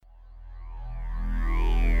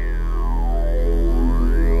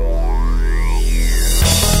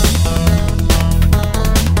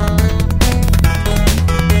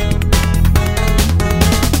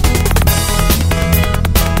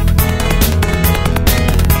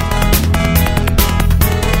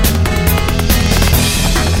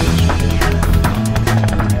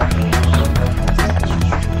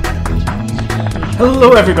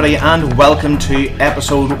Hello everybody and welcome to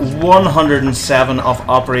episode 107 of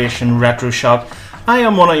Operation Retro Shock. I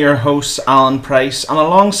am one of your hosts, Alan Price, and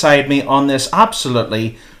alongside me on this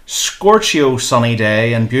absolutely scorchio sunny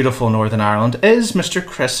day in beautiful Northern Ireland is Mr.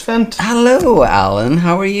 Chris Fint. Hello Alan,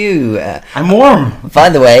 how are you? I'm warm. By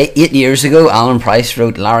the way, 8 years ago Alan Price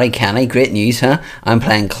wrote Larry Kenny, great news, huh? I'm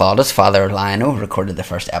playing Claudius, Father Lionel, recorded the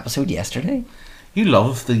first episode yesterday. You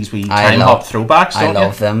love these wee time hop throwbacks, don't you? I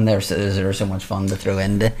love them. They're so much fun to throw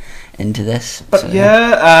into this. But so.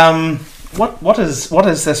 Yeah, what is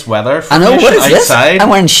this weather? I know, what is outside? this? I'm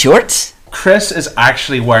wearing shorts. Chris is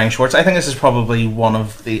actually wearing shorts. I think this is probably one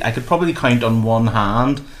of the... I could probably count on one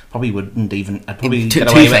hand. Probably wouldn't even... I'd probably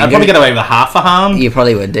get away with a half a hand. You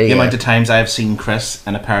probably would do, The amount of times I've seen Chris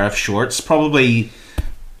in a pair of shorts. Probably...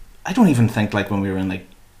 I don't even think like when we were in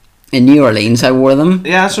in New Orleans I wore them.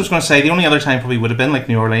 Yeah, that's what I was going to say. The only other time probably would have been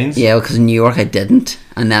New Orleans. Yeah, because in New York I didn't.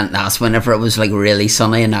 And then that's whenever it was really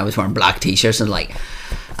sunny and I was wearing black t-shirts and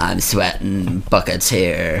I'm sweating buckets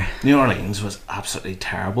here. New Orleans was absolutely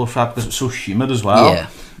terrible for that because it was so humid as well. Yeah.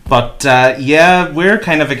 But we're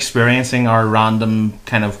kind of experiencing our random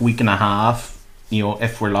kind of week and a half,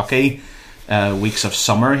 if we're lucky, weeks of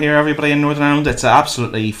summer here, everybody in Northern Ireland. It's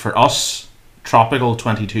absolutely, for us, tropical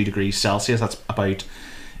 22 degrees Celsius. That's about,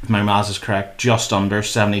 if my maths is correct, just under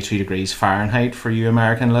 72 degrees Fahrenheit for you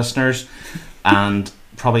American listeners. And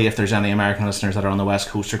probably if there's any American listeners that are on the West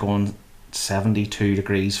Coast are going 72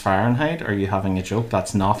 degrees Fahrenheit, are you having a joke?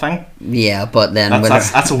 That's nothing. Yeah, but then...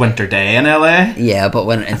 That's a winter day in LA. Yeah, but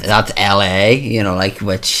when that's LA,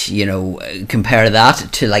 compare that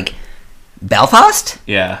to Belfast?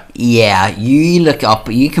 Yeah. Yeah, you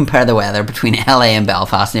compare the weather between LA and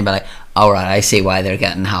Belfast and you'll be like, alright, I see why they're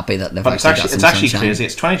getting happy that they've it's actually crazy.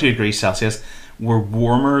 It's 22 degrees Celsius. We're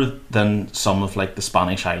warmer than some of the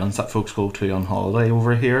Spanish islands that folks go to on holiday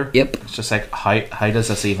over here. Yep. It's just how does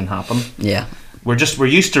this even happen? Yeah. We're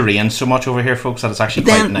used to rain so much over here, folks, that it's actually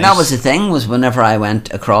quite nice. That was the thing, was whenever I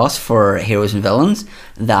went across for Heroes and Villains,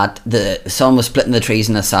 that the sun was splitting the trees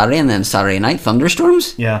on a Saturday and then Saturday night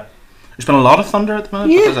thunderstorms. Yeah. There's been a lot of thunder at the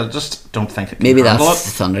minute because I just don't think it can Maybe handle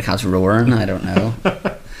that's the Thundercats roaring, I don't know.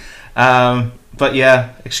 But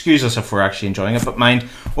yeah, excuse us if we're actually enjoying it. But mind,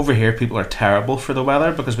 over here people are terrible for the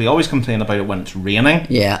weather because we always complain about it when it's raining.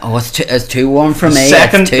 Yeah, it's too warm for me.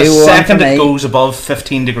 The second it goes above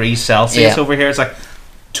 15 degrees Celsius over here, it's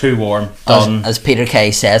too warm. Done. As Peter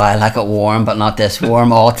Kay says, I like it warm, but not this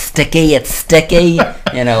warm. Oh, it's sticky, and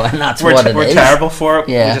that's what it is. We're terrible for it.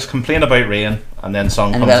 Yeah. We just complain about rain, and then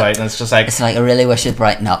sun comes out, and it's just I really wish it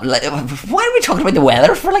brightened up. Why are we talking about the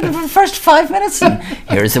weather for the first 5 minutes? And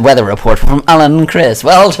here's the weather report from Alan and Chris.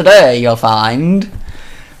 Well, today you'll find...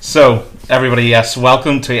 So, everybody, yes,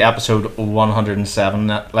 welcome to episode 107.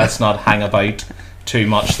 Let's not hang about too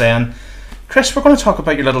much then. Chris, we're going to talk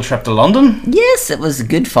about your little trip to London. Yes, it was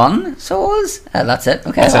good fun. So it was. That's it.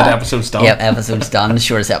 Okay. That's it. Episode's done. Yep, episode's done. The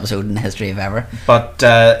shortest episode in the history of ever. But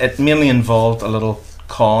it mainly involved a little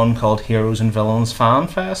con called Heroes and Villains Fan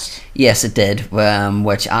Fest. Yes, it did.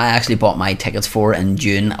 Which I actually bought my tickets for in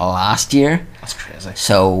June last year. That's crazy.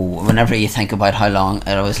 So whenever you think about how long,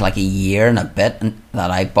 it was a year and a bit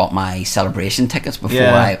that I bought my celebration tickets before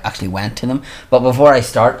I actually went to them. But before I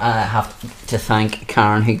start, I have to thank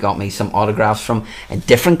Karen, who got me some autographs from a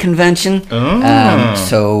different convention.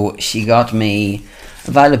 So she got me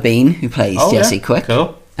Violet Bean, who plays Jessie Quick.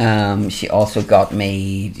 Cool. She also got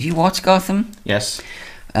me... Do you watch Gotham? Yes.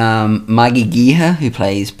 Maggie Geha, who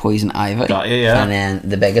plays Poison Ivy. Got you, yeah. And then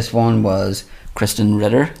the biggest one was Kristen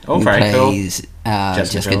Ritter, who plays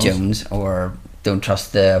Jessica Jones, or Don't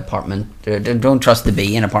Trust the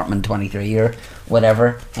Bee in Apartment 23 or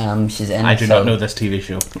whatever she's in. I do not know this TV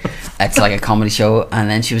show. It's like a comedy show, and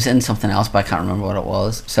then she was in something else, but I can't remember what it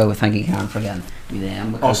was. So thank you, Karen, for getting me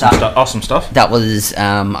them. Awesome stuff. That was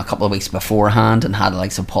a couple of weeks beforehand, and had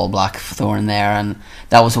some Paul Blackthorne there, and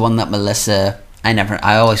that was the one that Melissa...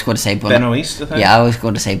 I always go to say Benoit, I think. Yeah, I always go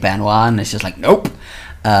to say Benoit, and it's just nope.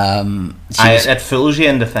 It fools you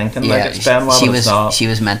into thinking it's Benoit, but it's not. She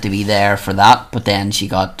was meant to be there for that, but then she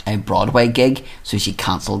got a Broadway gig, so she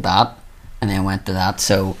cancelled that, and then went to that.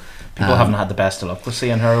 So people haven't had the best of luck with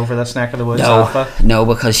seeing her over this neck of the woods. No,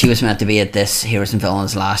 because she was meant to be at this Heroes and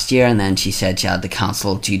Villains last year, and then she said she had to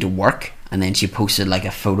cancel due to work. And then she posted a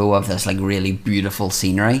photo of this really beautiful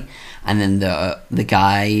scenery, and then the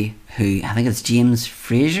guy who, I think it's James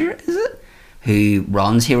Fraser, is it, who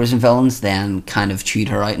runs Heroes and Villains, then kind of chewed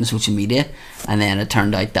her out on social media, and then it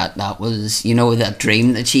turned out that was that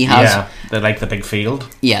dream that she has. Yeah, the big field.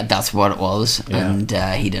 Yeah, that's what it was, yeah. And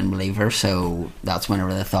he didn't believe her, so that's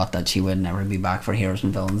whenever they thought that she would never be back for Heroes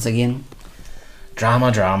and Villains again.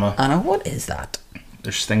 Drama. I know, what is that?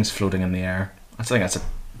 There's things floating in the air. I think that's a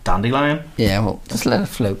dandelion. Yeah, well, just let it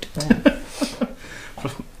float.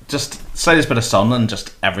 Just slightest bit of sun and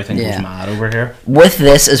just everything Yeah. goes mad over here. With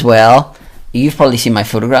this as well, you've probably seen my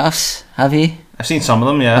photographs, have you? I've seen some of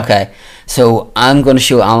them, yeah. Okay, so I'm going to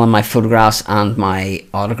show Alan my photographs and my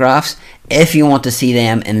autographs. If you want to see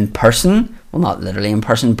them in person, well, not literally in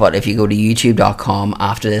person, but if you go to youtube.com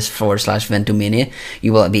after this /Ventomania,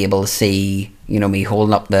 you will be able to see, me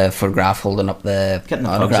holding up the photograph, holding up the Getting the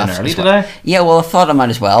plugs autographs in early as well. today. Yeah, well, I thought I might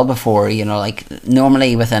as well before,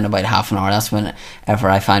 normally within about half an hour, that's whenever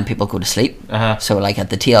I find people go to sleep. Uh-huh. So, at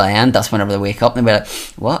the tail end, that's whenever they wake up and they'll be like,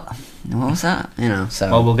 what? What was that? So.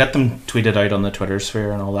 Well, we'll get them tweeted out on the Twitter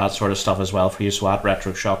sphere and all that sort of stuff as well for you. So at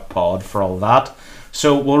RetroShock Pod for all that.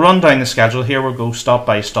 So we'll run down the schedule here. We'll go stop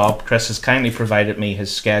by stop. Chris has kindly provided me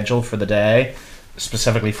his schedule for the day,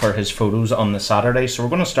 specifically for his photos on the Saturday. So we're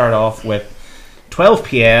going to start off with 12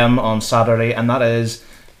 p.m. on Saturday, and that is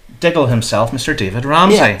Diggle himself, Mr. David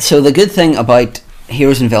Ramsey. Yeah, so the good thing about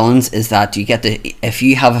Heroes and Villains is that you get to, if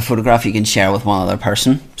you have a photograph, you can share with one other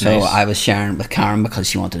person. So Nice. I was sharing with Karen because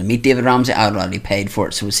she wanted to meet David Ramsey. I had already paid for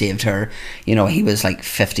it, so it saved her. He was like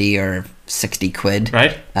 50 or 60 quid.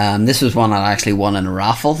 Right. This was one I actually won in a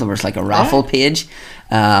raffle. There was like a raffle page.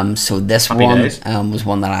 So this Happy one days. was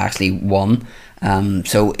one that I actually won.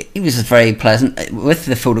 So it was very pleasant. With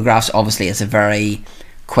the photographs, obviously, it's a very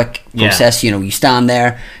quick process. You stand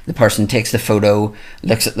there, the person takes the photo,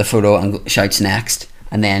 looks at the photo and shouts next,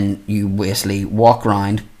 and then you basically walk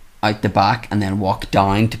around out the back and then walk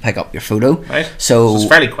down to pick up your photo. Right. So it's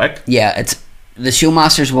fairly quick. yeah, it's the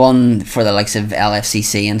Showmasters one for the likes of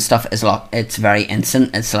LFCC and stuff is it's very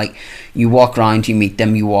instant. It's like you walk around, you meet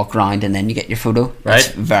them, you walk around, and then you get your photo. Right. It's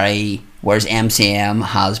very, whereas MCM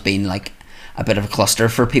has been like a bit of a cluster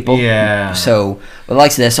for people. Yeah. So with the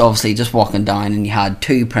likes of this, obviously just walking down, and you had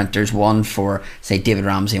two printers, one for say David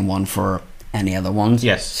Ramsey and one for any other ones.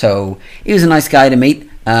 Yes. So he was a nice guy to meet.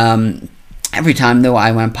 Every time though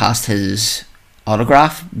I went past his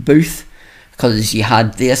autograph booth, because you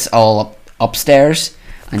had this all upstairs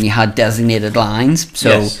and you had designated lines, so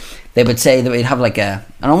Yes. they would say that we'd have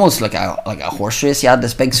almost like a horse race. You had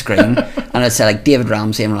this big screen and it'd say like David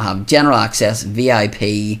Ramsey, and we'll have general access,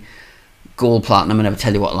 VIP, gold, platinum, and I would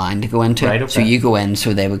tell you what line to go into. Right, okay. So you go in,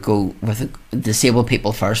 so they would go with the disabled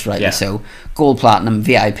people first, right? Yeah. So gold, platinum,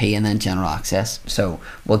 VIP, and then general access. So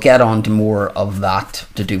we'll get on to more of that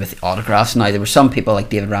to do with the autographs. Now there were some people like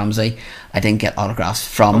David Ramsey I didn't get autographs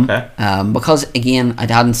from, because again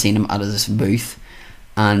I hadn't seen him out of this booth,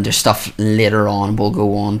 and there's stuff later on we'll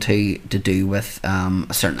go on to do with a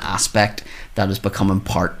certain aspect that is becoming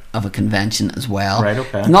part of a convention as well. Right,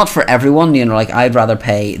 okay. Not for everyone, I'd rather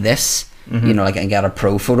pay this, and get a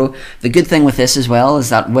pro photo. The good thing with this as well is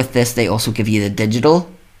that with this they also give you the digital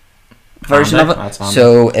version Handy. of it. That's handy.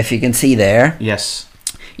 So if you can see there, Yes.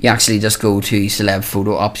 you actually just go to Celeb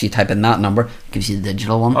Photo Ops, you type in that number, it gives you the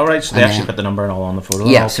digital one. Alright, so they And actually then- put the number and all on the photo.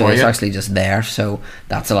 yeah, all so for it's you. actually just there, so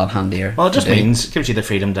that's a lot handier. Well, it just to do. means it gives you the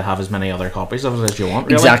freedom to have as many other copies of it as you want,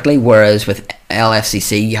 really. Exactly, whereas with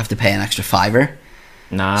LFCC you have to pay an extra $5.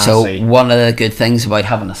 Nah, So see. one of the good things about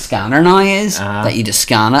having a scanner now is Ah. that you just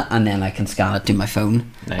scan it and then I can scan it to my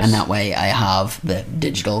phone. Nice. And that way I have the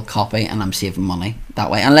digital copy and I'm saving money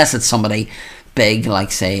that way. Unless it's somebody big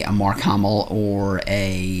like say a Mark Hamill or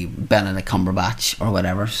a Benedict Cumberbatch or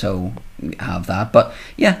whatever, so you have that. But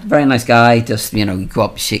yeah, very nice guy. Just you go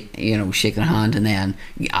up, shake their hand, and then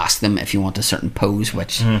you ask them if you want a certain pose,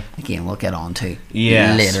 which again we'll get on to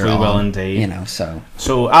Yes, later we on. will indeed. So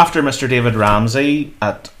So after Mr. David Ramsey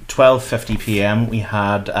at 12:50 p.m. we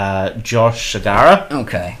had Josh Sagara.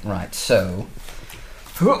 okay, right, so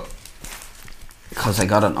because I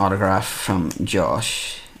got an autograph from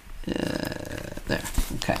Josh there.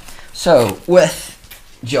 Okay, so with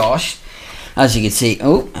Josh, as you can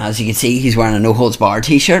see, he's wearing a No Holds Barred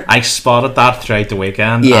t-shirt. I spotted that throughout the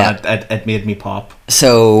weekend, Yeah. and it made me pop.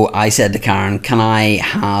 So I said to Karen, can I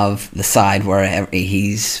have the side where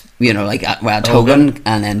he's at Hogan,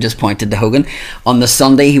 and then just pointed to Hogan. On the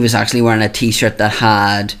Sunday he was actually wearing a t-shirt that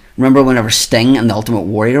had, remember whenever Sting and the Ultimate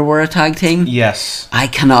Warrior were a tag team? Yes. I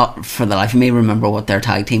cannot for the life of me remember what their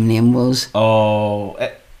tag team name was. Oh,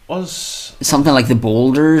 it was... Something like the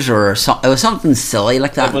Boulders or it was something silly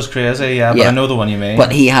like that. It was crazy, yeah, but Yeah. I know the one you mean.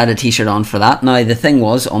 But he had a t-shirt on for that. Now the thing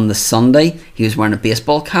was, on the Sunday he was wearing a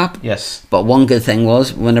baseball cap. Yes. But one good thing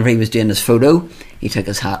was, whenever he was doing his photo, he took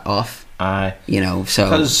his hat off. Aye. So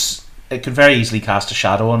Because it could very easily cast a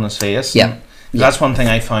shadow on his face. Yeah. And that's one thing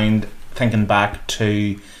I found thinking back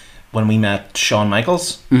to when we met Shawn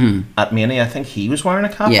Michaels at Mania. I think he was wearing a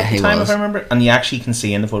cap Yeah, at the he time, was. if I remember. And you actually can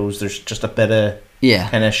see in the photos there's just a bit of Yeah.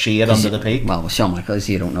 kind of shade under the peak. Well, with Shawn Michaels,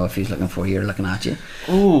 you don't know if he's looking for you or looking at you.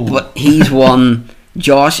 Ooh. But he's one.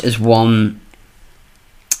 Josh is one.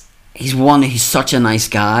 He's such a nice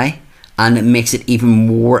guy, and it makes it even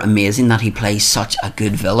more amazing that he plays such a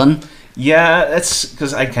good villain. Yeah, it's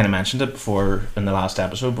because I kind of mentioned it before in the last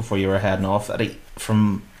episode before you were heading off, that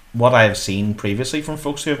from what I've seen previously from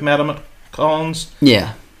folks who have met him at cons,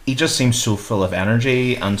 Yeah. he just seems so full of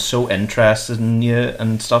energy and so interested in you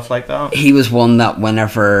and stuff like that. He was one that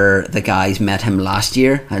whenever the guys met him last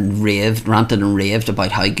year had ranted and raved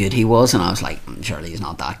about how good he was, and I was like, surely he's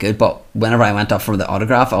not that good. But whenever I went up for the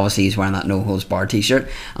autograph, obviously he's wearing that No Holds Barred t-shirt,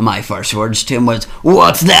 and my first words to him was,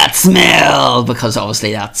 "What's that smell?" Because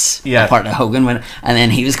obviously that's Yeah. part of Hogan. And then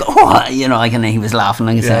he was going, "What?" You know, like, and then he was laughing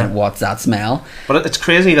and he said, "What's that smell?" But it's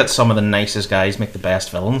crazy that some of the nicest guys make the best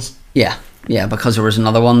villains. Yeah, because there was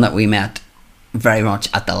another one that we met very much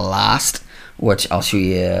at the last, which I'll show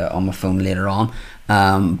you on my phone later on.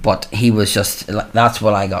 But he was just, that's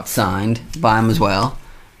what I got signed by him as well.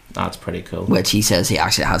 That's pretty cool. Which he says he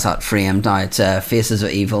actually has that framed now. It's Faces of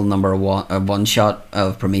Evil one shot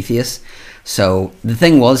of Prometheus. So the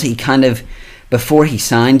thing was, he kind of, before he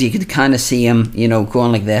signed, you could kind of see him, you know,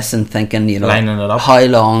 going like this and thinking, you know, lining it up. How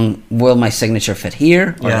long will my signature fit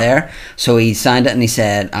here or there? So he signed it, and he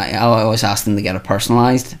said, I always asked him to get it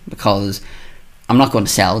personalised, because I'm not going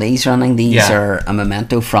to sell these or anything. These are a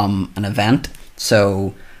memento from an event.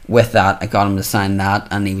 So with that, I got him to sign that,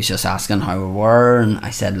 and he was just asking how we were, and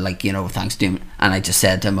I said, like, you know, thanks to him. And I just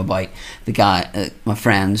said to him about the guy, my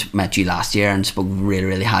friends met you last year and spoke really,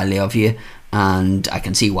 really highly of you, and I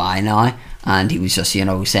can see why now. And he was just, you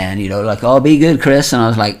know, saying, you know, like, "Oh, be good, Chris." And I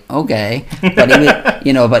was like, okay. But he was,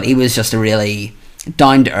 you know, but he was just a really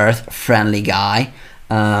down to earth, friendly guy.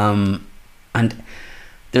 And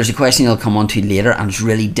there's a question he'll come on to later, and it's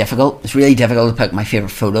really difficult. It's really difficult to pick my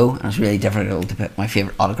favourite photo, and it's really difficult to pick my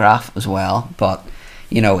favourite autograph as well. But,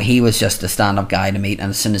 you know, he was just a stand-up guy to meet, and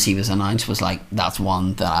as soon as he was announced, was like, that's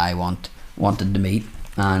one that I wanted to meet,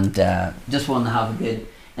 and just wanted to have a good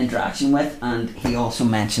interaction with. And he also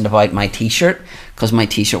mentioned about my t-shirt, because my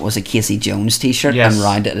t-shirt was a Casey Jones t-shirt, and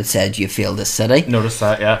around it said, "You feel this city." Notice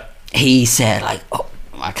that, yeah. He said, like, oh,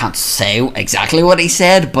 I can't say exactly what he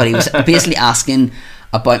said, but he was basically asking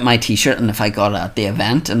about my t-shirt and if I got it at the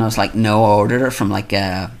event, and I was like, no, I ordered it from like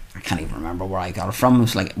I can't even remember where I got it from. It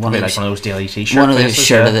was like one of those daily t-shirts, one of those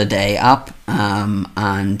shirt of the day app.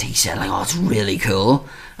 And he said, like, "Oh, it's really cool."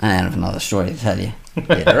 And I have another story to tell you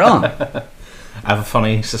later on. I have a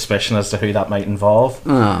funny suspicion as to who that might involve.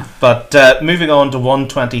 Oh. But moving on to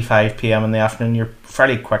 1:25 p.m. in the afternoon, you're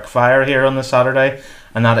fairly quick fire here on the Saturday,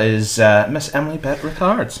 and that is Miss Emily Bett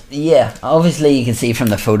Rickards. Yeah, obviously you can see from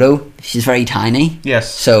the photo, she's very tiny.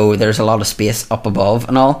 Yes. So there's a lot of space up above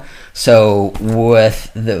and all. So with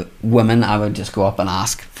the women, I would just go up and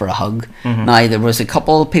ask for a hug. Mm-hmm. Now, there was a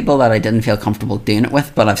couple of people that I didn't feel comfortable doing it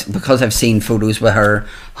with, but because I've seen photos with her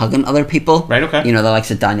hugging other people. Right, okay. You know, the likes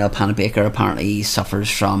of Daniel Panabaker apparently suffers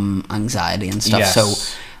from anxiety and stuff. Yes.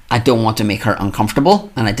 So I don't want to make her uncomfortable,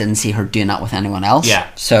 and I didn't see her doing that with anyone else. Yeah.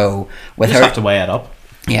 So with you her, just have to weigh it up.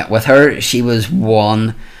 Yeah, with her, she was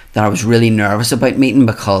one that I was really nervous about meeting,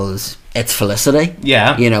 because it's Felicity.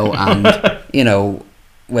 Yeah. You know, and, you know,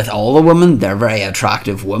 with all the women, they're very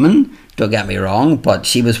attractive women, don't get me wrong, but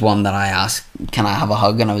she was one that I asked, "Can I have a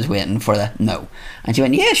hug?" And I was waiting for the no. And she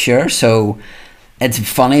went, "Yeah, sure." So it's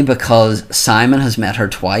funny because Simon has met her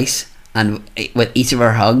twice, and with each of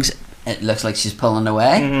her hugs, it looks like she's pulling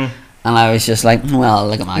away. Mm-hmm. And I was just like, well,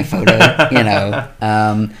 look at my photo, you know.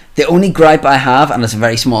 The only gripe I have, and it's a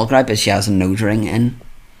very small gripe, is she has a nose ring in.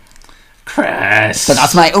 Chris. But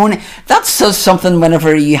that's my only... That says something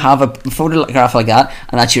whenever you have a photograph like that,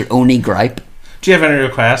 and that's your only gripe. Do you have any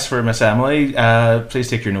requests for Miss Emily? Please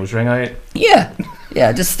take your nose ring out. Yeah,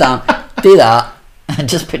 just stand, do that, and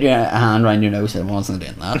just put your hand around your nose. I wasn't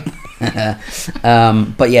doing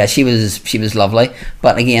that. But yeah, she was lovely.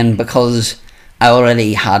 But again, because I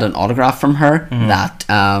already had an autograph from her that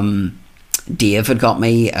Dave had got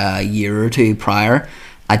me a year or two prior,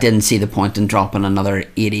 I didn't see the point in dropping another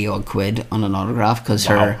 80 odd quid on an autograph, because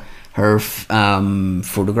her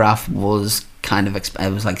photograph was kind of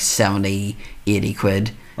it was like 70, 80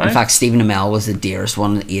 quid. Right. In fact, Stephen Amell was the dearest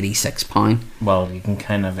one at £86. Well, you can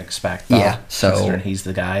kind of expect that. Yeah, so considering he's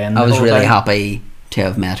the guy. And I was really happy to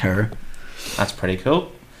have met her. That's pretty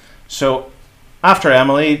cool. So after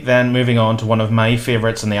Emily, then moving on to one of my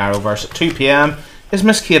favourites in the Arrowverse at 2 p.m. is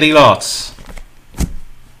Miss Katie Lotz.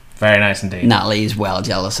 Very nice indeed. Natalie's well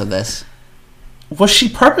jealous of this. Was she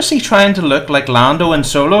purposely trying to look like Lando in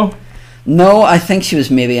Solo? No, I think she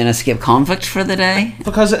was maybe an escaped convict for the day.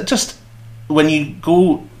 Because it just... when you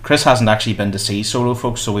go, Chris hasn't actually been to see Solo,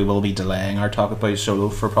 folks, so we will be delaying our talk about Solo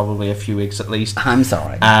for probably a few weeks at least. I'm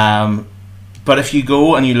sorry. But if you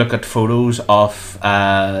go and you look at photos of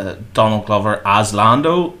Donald Glover as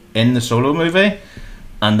Lando in the Solo movie,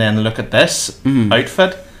 and then look at this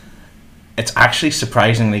outfit, it's actually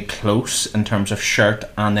surprisingly close in terms of shirt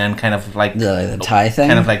and then kind of like the tie thing,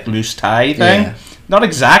 kind of like loose tie thing. Yeah. Not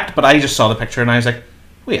exact, but I just saw the picture and I was like,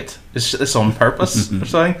 wait, is this on purpose or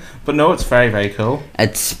something? But no, it's very, very cool.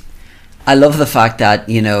 I love the fact that,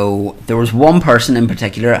 you know, there was one person in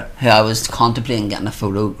particular who I was contemplating getting a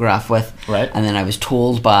photograph with, right? And then I was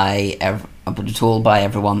told by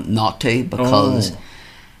everyone not to, because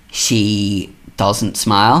she doesn't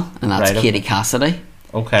smile, and that's Right, Katie Cassidy.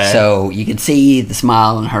 Okay. So you can see the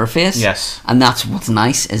smile on her face. Yes. And that's what's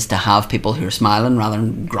nice, is to have people who are smiling rather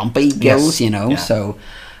than grumpy girls, Yes. you know. Yeah. So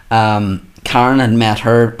Karen had met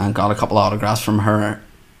her and got a couple of autographs from her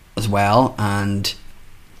as well, and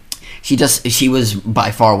she was by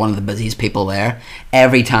far one of the busiest people there.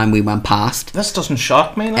 Every time we went past, This doesn't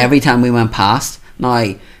shock me. Like. every time we went past,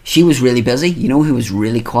 now she was really busy. You know who was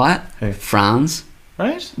really quiet? Who? Franz.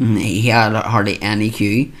 Right? He had hardly any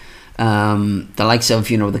queue. The likes of,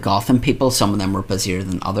 you know, the Gotham people, some of them were busier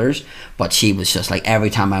than others, but she was just like, every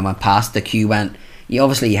time I went past, the queue went. You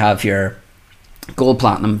obviously have your gold,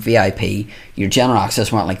 platinum, VIP. Your general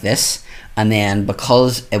access went like this, and then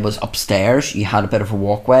because it was upstairs, you had a bit of a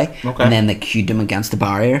walkway, Okay. and then they queued them against the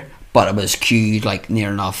barrier, but it was queued like near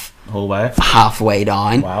enough The whole way. halfway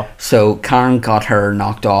down. Wow. So Karen got her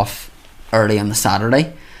knocked off early on the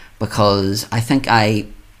Saturday, because I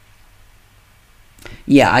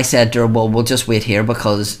said to her, well, we'll just wait here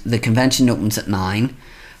because the convention opens at 9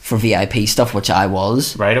 for VIP stuff, which I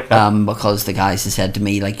was. Right, okay. Because the guys had said to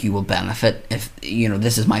me, like, you will benefit if, you know,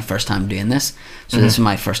 this is my first time doing this. So this is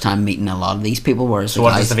my first time meeting a lot of these people, whereas So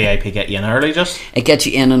what does the VIP get you in early just? it gets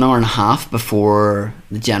you in an hour and a half before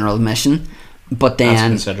the general admission. But That's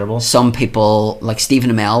then considerable. some people, like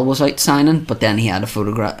Stephen Amell was out signing, but then he had a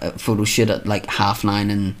photo shoot at like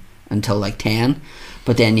 9:30 and until like 10.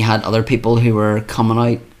 But then you had other people who were coming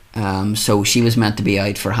out. So she was meant to be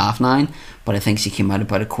out for 9:30, but I think she came out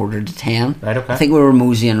about 9:45. Right, okay. I think we were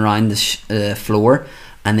moseying around the floor,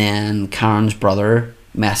 and then Karen's brother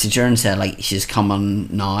messaged her and said like she's coming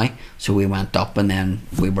now. So we went up, and then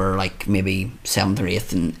we were like maybe 7th or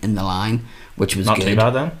 8th in the line, which was Not good. too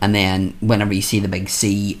bad then. And then whenever you see the big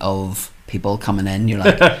sea of people coming in, you're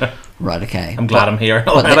like, right, okay. I'm glad I'm here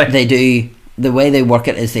But already. they do, the way they work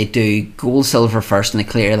it is they do gold, silver first, and they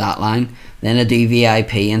clear that line. Then they do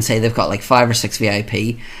VIP, and say they've got like 5 or 6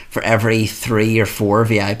 VIP. For every 3 or 4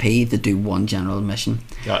 VIP, they do 1 general admission.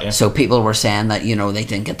 Got you. So people were saying that, you know, they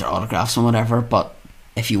didn't get their autographs and whatever, but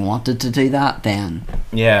if you wanted to do that, then,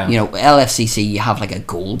 Yeah. you know, LFCC, you have like a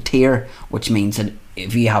gold tier, which means that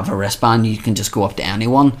if you have a wristband, you can just go up to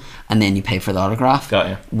anyone and then you pay for the autograph. Got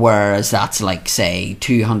you. Whereas that's like, say,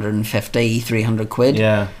 250, 300 quid.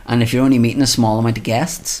 Yeah. And if you're only meeting a small amount of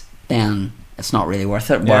guests, then it's not really worth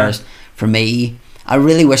it. Yeah. Whereas for me, I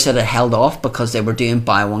really wish that it held off, because they were doing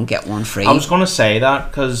buy one get one free. I was going to say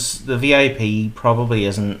that because the VIP probably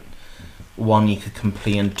isn't one you could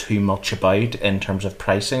complain too much about in terms of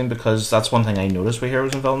pricing, because that's one thing I noticed with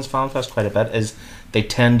Heroes and Villains Fan Fest quite a bit, is they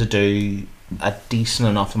tend to do a decent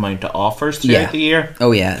enough amount of offers throughout the year.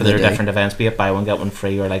 Oh yeah, for they their do. different events, be it buy one get one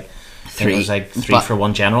free, or like I think it was like 3 but- for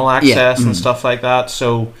 1 general access Yeah, and stuff like that.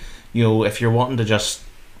 So, you know, if you're wanting to just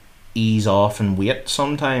ease off and wait,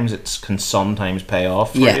 sometimes it can sometimes pay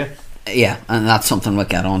off for you. Yeah, and that's something we'll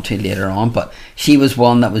get on to later on. But she was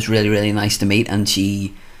one that was really, really nice to meet, and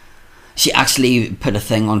she actually put a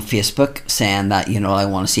thing on Facebook saying that, you know, I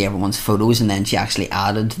want to see everyone's photos, and then she actually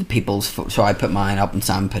added the people's so I put mine up and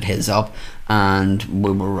Sam put his up, and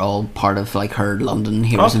we were all part of like her London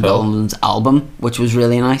Heroes and cool. Villains album, which was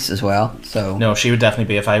really nice as well. So No, she would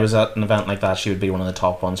definitely be, if I was at an event like that, she would be one of the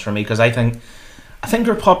top ones for me, because I think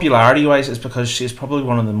her popularity wise is because she's probably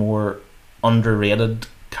one of the more underrated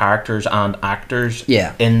characters and actors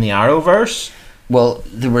Yeah. in the Arrowverse. well,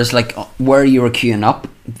 there was like where you were queuing up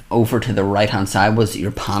over to the right hand side was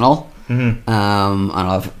your panel. Mm-hmm. And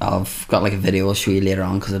I've got like a video I'll show you later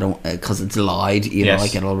on, because it's loud, you know, Yes.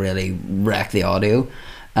 like it'll really wreck the audio.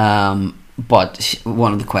 But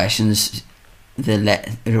one of the questions, there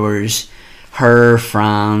was her,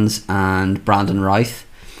 Franz, and Brandon Routh,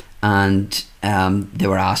 and they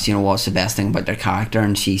were asked, you know, what's the best thing about their character,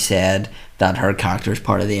 and she said that her character is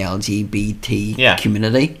part of the LGBT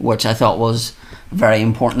community, which I thought was very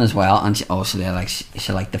important as well. And she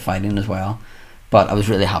liked the fighting as well. But I was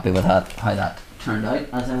really happy with how that turned out,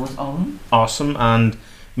 as I was all of them. Awesome. And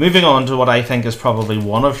Moving on to what I think is probably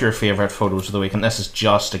one of your favourite photos of the week, and this is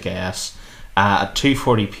just a guess. At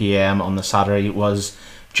 2:40 p.m. on the Saturday was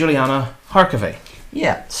Juliana Harkavy.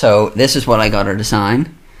 Yeah. So this is what I got her to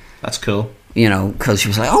sign. That's cool. You know, because she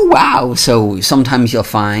was like, oh wow. So sometimes you'll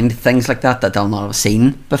find things like that they'll not have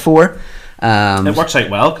seen before. It works out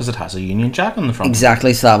well because it has a Union Jack on the front.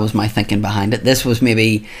 Exactly, so that was my thinking behind it. This was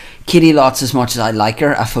maybe Katie Lotz, as much as I like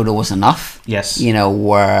her, a photo was enough. Yes. You know,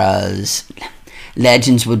 whereas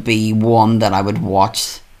Legends would be one that I would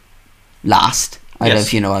watch last. Out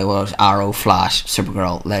of, you know, I was Arrow, Flash,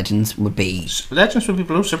 Supergirl, Legends would be... Legends would be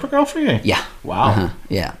below Supergirl for you? Yeah. Wow.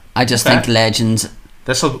 Yeah. I just think Legends...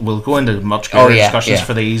 We'll go into much greater discussions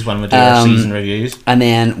for these when we do our season reviews. And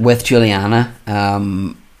then with Juliana,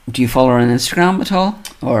 do you follow her on Instagram at all?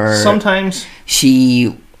 Or sometimes.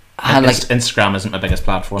 She had Instagram isn't my biggest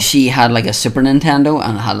platform. She had like a Super Nintendo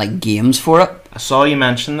and had like games for it. I saw you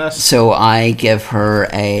mention this. So I give her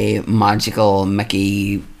a Magical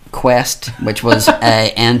Mickey Quest, which was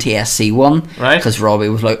a NTSC one, right? Because Robbie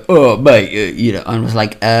was like, "Oh, mate," you know, and was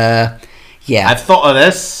like, yeah, I've thought of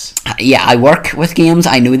this. Yeah, I work with games.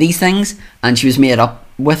 I know these things," and she was made up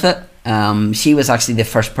with it. She was actually the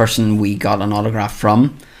first person we got an autograph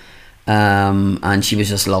from. And she was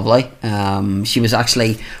just lovely. She was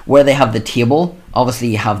actually where they have the table. Obviously,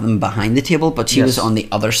 you have them behind the table, but she was on the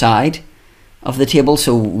other side of the table.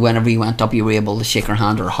 So whenever you went up, you were able to shake her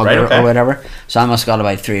hand or hug her or whatever. So I must got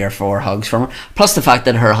about 3 or 4 hugs from her. Plus the fact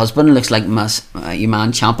that her husband looks like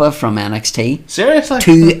Iman Ciampa from NXT.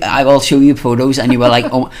 Seriously? I will show you photos, and you were like,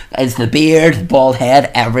 "Oh, it's the beard, bald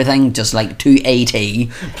head, everything, just like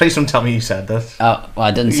 2AT." Please don't tell me you said this. Well,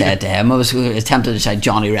 I didn't say it to him. I was attempted to say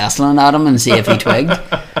Johnny wrestling at him and see if he twigged.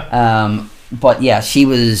 But yeah, she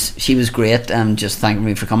was great, and just thanking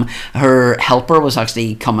me for coming. Her helper was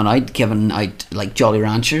actually coming out, giving out like Jolly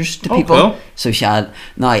Ranchers to people. Cool. So she had.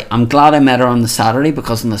 Now I'm glad I met her on the Saturday,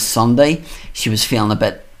 because on the Sunday she was feeling a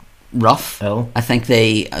bit rough. I think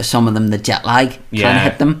some of them, the jet lag kind of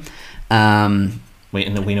hit them.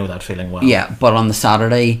 We know that feeling well. Yeah, but on the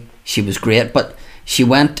Saturday she was great, but she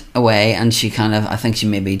went away and she I think she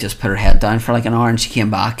maybe just put her head down for like an hour, and she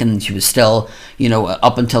came back and she was still, you know,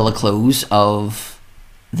 up until the close of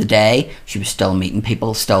the day, she was still meeting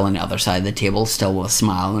people, still on the other side of the table, still with a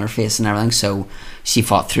smile on her face and everything. So she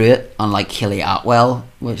fought through it, unlike Haley Atwell,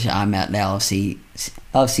 which I met in the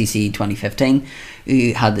LFCC 2015,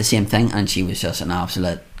 who had the same thing, and she was just an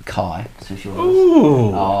absolute cow. So she was.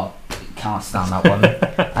 Ooh. Oh, can't stand that one.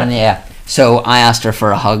 And yeah, so I asked her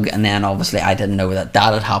for a hug, and then obviously I didn't know that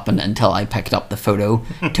had happened until I picked up the photo,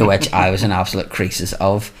 to which I was in absolute creases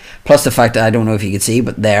of. Plus the fact that I don't know if you could see,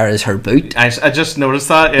 but there is her boot. I just noticed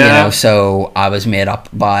that, yeah. You know, so I was made up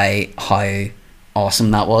by how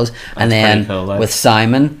awesome that was. And then cool, with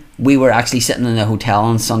Simon, we were actually sitting in a hotel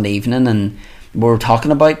on Sunday evening, and we were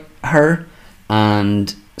talking about her,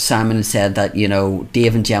 and Simon had said that, you know,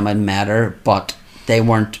 Dave and Gemma had met her, but they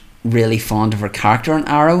weren't really fond of her character in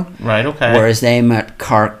Arrow. Right, okay. Whereas they met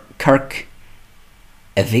Kirk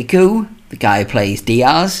Ivico, the guy who plays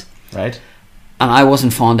Diaz. Right. And I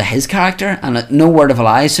wasn't fond of his character, and no word of a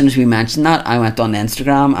lie, as soon as we mentioned that, I went on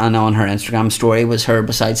Instagram, and on her Instagram story was her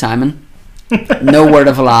beside Simon. No word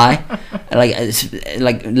of a lie.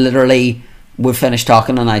 Like literally, we finished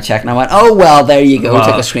talking and I checked and I went, "Oh well, there you go."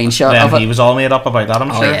 Took a screenshot of it. He was all made up about that, I'm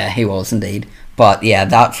sure. Oh yeah, he was indeed. But yeah,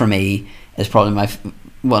 that for me is probably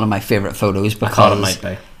one of my favourite photos because I thought it might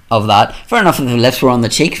be. Of that. Fair enough if the lips were on the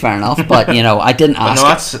cheek, fair enough, but you know, I didn't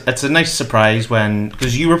ask. No, it's a nice surprise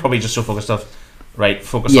because you were probably just so focused on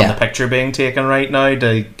the picture being taken right now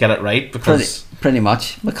to get it right, because pretty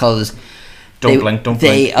much, because don't blink.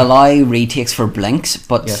 They allow retakes for blinks,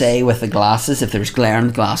 but say with the glasses, if there's glare in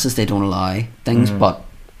the glasses, they don't allow things. But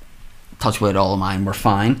touch wood, all of mine were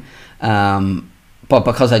fine. But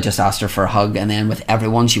because I just asked her for a hug, and then with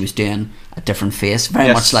everyone, she was doing a different face,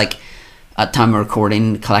 very much like at time of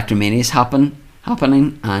recording, Collector Mania's happening,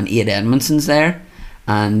 and Ian Edmondson's there.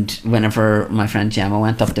 And whenever my friend Gemma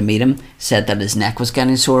went up to meet him, said that his neck was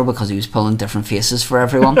getting sore because he was pulling different faces for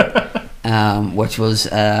everyone, which was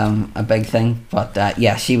a big thing. But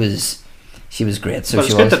yeah, she was great. So but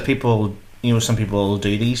it's good that people, you know, some people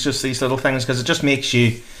do these little things, because it just makes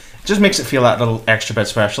it feel that little extra bit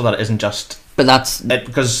special, that it isn't just. But that's it,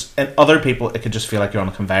 because in other people it could just feel like you're on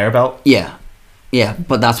a conveyor belt. Yeah,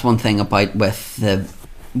 but that's one thing about with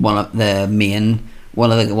one of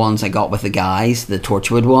the ones I got with the guys, the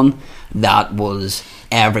Torchwood one, that was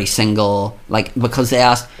every single, like, because they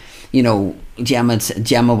asked, you know,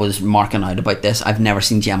 Gemma was marking out about this. I've never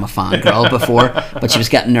seen Gemma fangirl before, but she was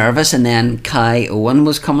getting nervous, and then Kai Owen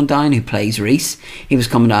was coming down, who plays Reese. He was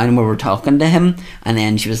coming down and we were talking to him, and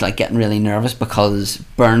then she was like getting really nervous because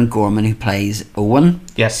Bern Gorman, who plays Owen,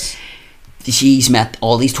 Yes. she's met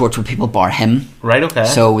all these Torchwood people bar him. Right, okay.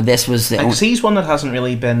 So this was the Because he's one that hasn't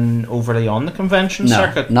really been overly on the convention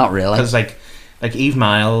circuit. not really. Because like Eve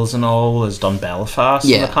Miles and all has done Belfast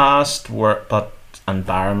in the past, and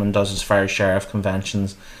Barrowman does his fair share of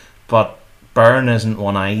conventions, but Byrne isn't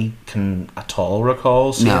one I can at all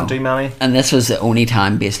recall seeing do many. And this was the only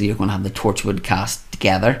time basically you're going to have the Torchwood cast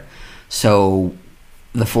together. So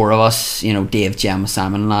the four of us, Dave, Gemma,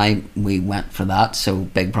 Simon and I, we went for that. So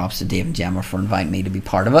big props to Dave and Gemma for inviting me to be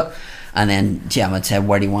part of it. And then Gemma had said,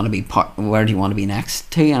 where do you want to be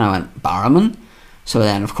next to? And I went, Barrowman. So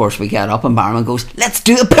then of course we get up and Barrowman goes, let's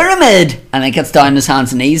do a pyramid, and it gets down on his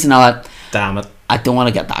hands and knees, and I went, damn it, I don't want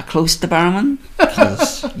to get that close to Barrowman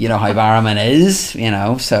because you know how Barrowman is,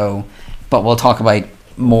 so, but we'll talk about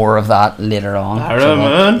more of that later on.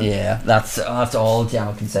 Barrowman. That's all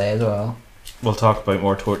Gemma can say as well. We'll talk about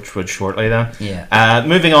more Torchwood shortly then. Yeah.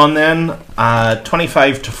 Moving on then,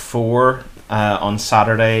 25 to 4 on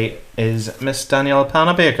Saturday is Miss Danielle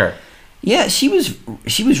Panabaker. Yeah, she was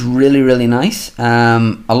really, really nice.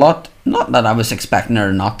 A lot, not that I was expecting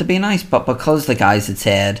her not to be nice, but because the guys had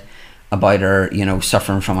said about her,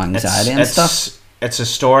 suffering from anxiety and stuff. It's a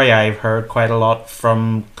story I've heard quite a lot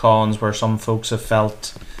from cons where some folks have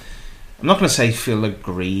felt, I'm not going to say feel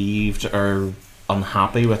aggrieved or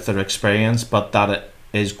unhappy with their experience, but that it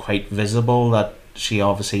is quite visible that she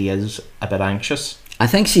obviously is a bit anxious. I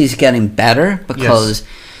think she's getting better because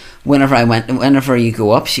whenever you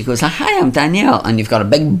go up, she goes, hi, I'm Danielle, and you've got a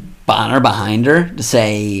big banner behind her to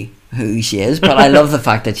say who she is. But I love the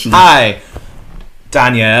fact that she hi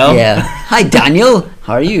Danielle. Yeah. Hi Daniel,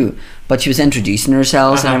 how are you? But she was introducing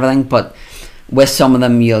herself and everything, but with some of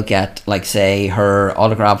them you'll get, like, say her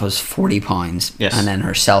autograph was £40, and then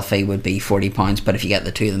her selfie would be £40, but if you get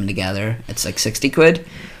the two of them together it's like £60.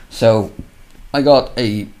 So I got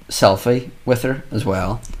a selfie with her as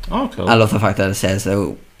well. Oh, cool. I love the fact that it says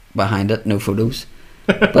though behind it, no photos.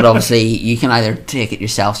 But obviously you can either take it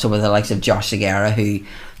yourself, so with the likes of Josh Segura, who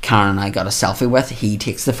Karen and I got a selfie with, he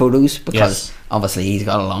takes the photos because obviously he's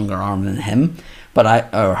got a longer arm than him, but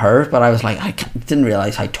I was like, I didn't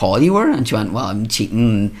realise how tall you were, and she went, well, I'm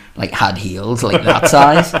cheating, like had heels like that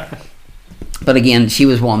size. But again, she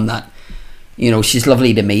was one that, she's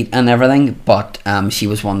lovely to meet and everything, but she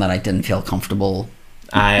was one that I didn't feel comfortable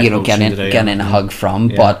getting a hug from,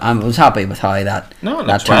 but I was happy with how that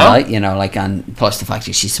turned out, and plus the fact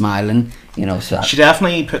that she's smiling, so she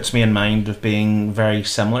definitely puts me in mind of being very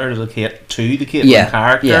similar to the Caitlin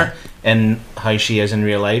character in how she is in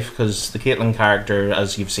real life, because the Caitlin character,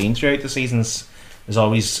 as you've seen throughout the seasons, is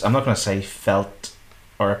always, I'm not going to say felt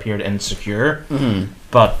or appeared insecure,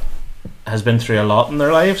 but has been through a lot in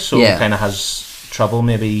their life, so kind of has trouble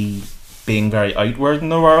maybe being very outward in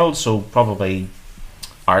the world, so probably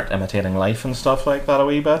art imitating life and stuff like that a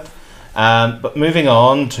wee bit. But moving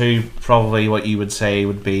on to probably what you would say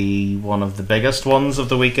would be one of the biggest ones of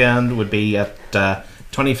the weekend would be at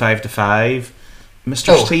 25 to 5,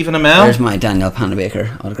 Mr. Stephen Amell. There's my Danielle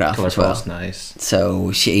Panabaker autograph as well. That's nice.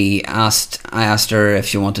 So I asked her if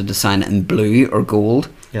she wanted to sign it in blue or gold,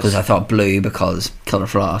 because I thought blue because Killer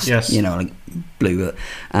Frost, like blue.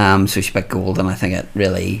 So she picked gold, and I think it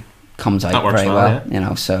really comes out very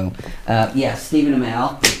well. So Stephen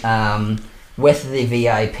Amell, with the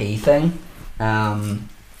VIP thing,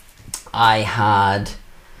 I had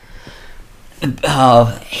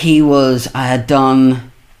I had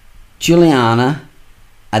done Juliana,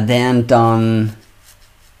 I'd then done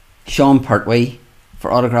Sean Pertwee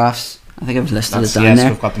for autographs. I think I was listed it down there.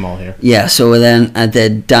 We've got them all here. Yeah, so then I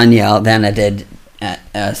did Danielle, then I did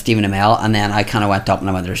Stephen Amell, and then I kind of went up and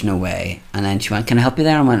I went, there's no way. And then she went, can I help you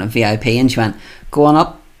there? I went, VIP, and she went, go on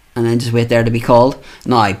up and then just wait there to be called.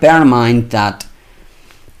 Now, bear in mind that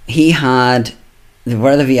he had,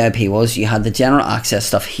 where the VIP was, you had the general access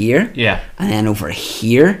stuff here, and then over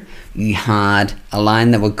here you had a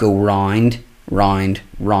line that would go round,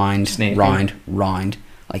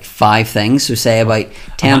 like 5 things, so say about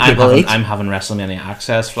 10 people each. I'm having WrestleMania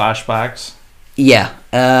access flashbacks.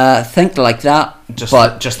 Think like that,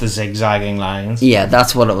 just the zigzagging lines.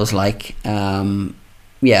 That's what it was like.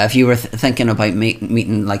 If you were thinking about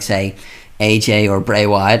meeting, like, say, AJ or Bray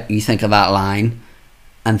Wyatt, you think of that line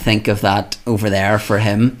and think of that over there for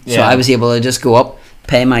him. So I was able to just go up,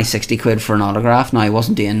 pay my 60 quid for an autograph. Now, I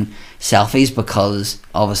wasn't doing selfies because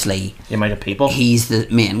obviously The amount of people. he's the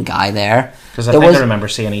main guy there. Because I think I remember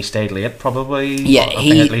seeing he stayed late, probably. Yeah, I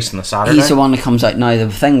think at least on the Saturday. He's the one that comes out. Now,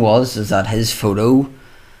 the thing is that his photo,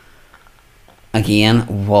 again,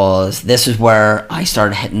 this is where I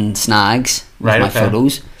started hitting snags with my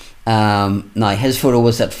photos. Now, his photo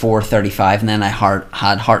was at 4:35, and then I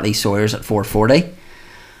had Hartley Sawyer's at 4:40.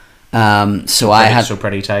 So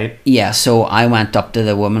pretty tight. Yeah, so I went up to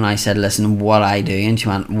the woman. I said, "Listen, what I do?" And she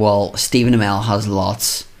went, "Well, Stephen Amell has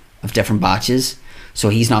lots of different batches, so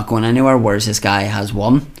he's not going anywhere. Whereas this guy has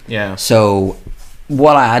one." Yeah. So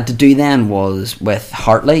what I had to do then was with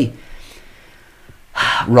Hartley.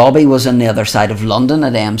 Robbie was on the other side of London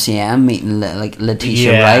at MCM meeting like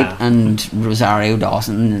Letitia Wright and Rosario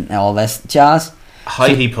Dawson and all this jazz. How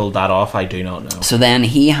he pulled that off, I do not know. So then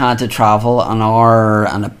he had to travel an hour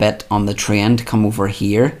and a bit on the train to come over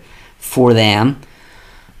here for them,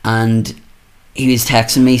 and he was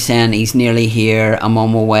texting me saying he's nearly here, I'm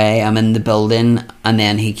on my way, I'm in the building, and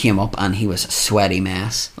then he came up and he was a sweaty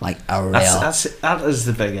mess, like a real. That is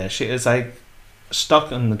the big issue. It's like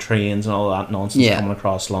stuck in the trains and all that nonsense coming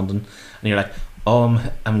across London, and you're like, oh,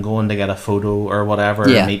 I'm going to get a photo or whatever,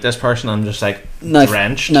 meet this person. I'm just like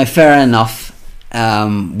drenched. Now, fair enough.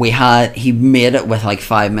 He made it with like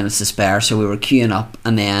 5 minutes to spare, so we were queuing up,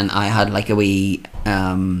 and then I had like a wee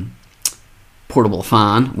portable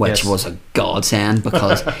fan, which was a godsend,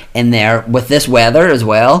 because in there with this weather as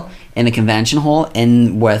well, in a convention hall,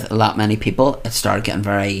 in with that many people, it started getting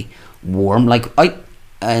very warm, like out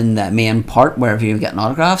in the main part wherever you're getting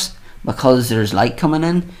autographs, because there's light coming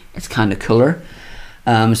in, it's kind of cooler.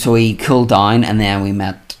 So we cooled down, and then we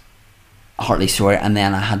met Hartley Sawyer, and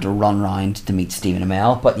then I had to run round to meet Stephen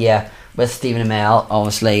Amell. But yeah, with Stephen Amell,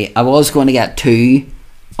 obviously I was going to get 2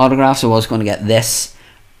 autographs. I was going to get this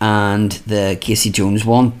and the Casey Jones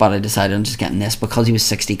one, but I decided on just getting this because he was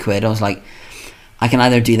 60 quid. I was like, I can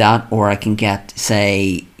either do that or I can get,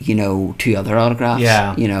 say, 2 other autographs.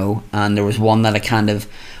 Yeah. And there was one that I kind of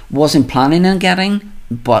wasn't planning on getting,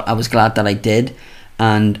 but I was glad that I did.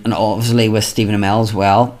 And obviously with Stephen Amell as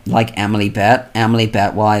well, like Emily Bett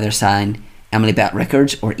will either sign Emily Bett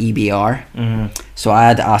Rickards or EBR. So I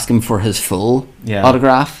had to ask him for his full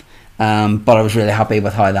autograph. But I was really happy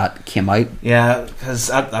with how that came out. Yeah, because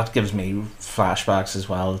that gives me flashbacks as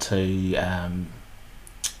well to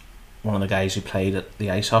one of the guys who played at the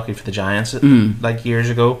ice hockey for the Giants like years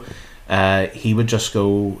ago. He would just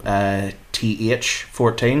go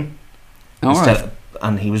TH14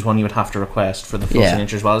 and he was one you would have to request for the full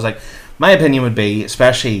signature as well. It's like, my opinion would be,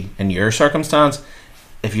 especially in your circumstance,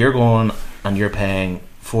 if you're going and you're paying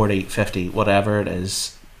 40, 50, whatever it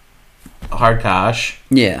is, hard cash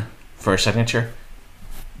for a signature,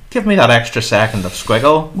 give me that extra second of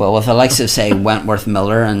squiggle. Well, with the likes of, say, Wentworth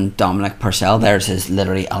Miller and Dominic Purcell, theirs is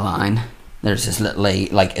literally a line. There's just literally,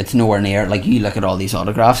 like, it's nowhere near, like, you look at all these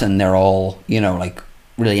autographs and they're all, like,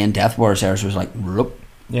 really in depth, whereas theirs was like, whoop,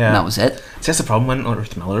 and that was it. See, that's the problem.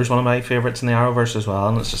 Wentworth Miller is one of my favourites in the Arrowverse as well,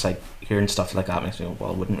 and it's just like, hearing stuff like that makes me go, well,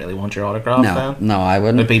 I wouldn't really want your autograph then. No, I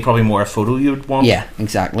wouldn't. It'd be probably more a photo you'd want. Yeah,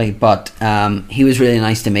 exactly. But he was really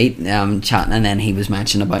nice to meet, chatting, and then he was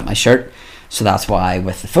mentioning about my shirt. So that's why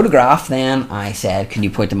with the photograph then I said, can you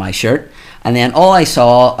point to my shirt? And then all I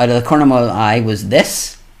saw out of the corner of my eye was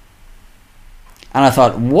this. And I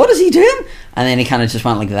thought, what is he doing? And then he kind of just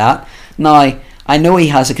went like that. Now, I know he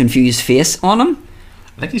has a confused face on him.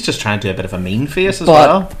 I think he's just trying to do a bit of a mean face as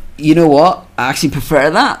well. You know what? I actually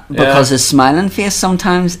prefer that, because his smiling face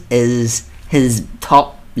sometimes is his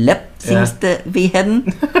top lip seems to be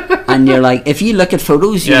hidden. And you're like, if you look at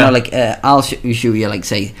photos, you know, like I'll show you, like,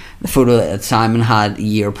 say, the photo that Simon had a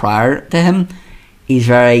year prior to him. He's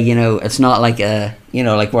very, it's not like a,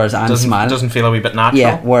 like, whereas I'm smiling. Doesn't feel a wee bit natural.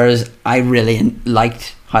 Yeah, whereas I really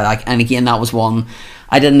liked how that, and again, that was one,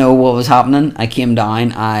 I didn't know what was happening. I came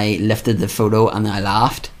down, I lifted the photo, and I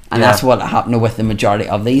laughed. And that's what happened with the majority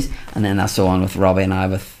of these. And then that's the one with Robbie and I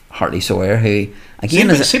with Hartley Sawyer, who,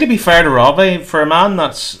 again, see, to be fair to Robbie, for a man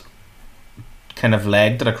that's kind of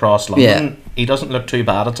legged it across London, he doesn't look too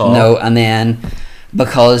bad at all. No, and then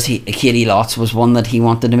because Katie Lotz was one that he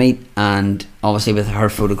wanted to meet, and obviously with her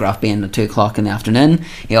photograph being at 2 o'clock in the afternoon,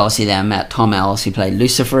 he obviously then met Tom Ellis, who played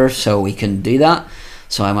Lucifer, so we couldn't do that.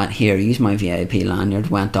 So I went, here, use my VIP lanyard,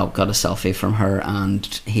 went up, got a selfie from her, and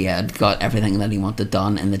he had got everything that he wanted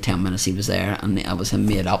done in the 10 minutes he was there, and that was him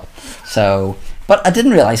made up. So, but I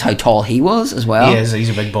didn't realise how tall he was as well. He's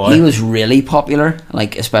a big boy. He was really popular,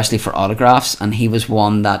 like, especially for autographs, and he was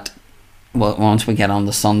one that, well, once we get on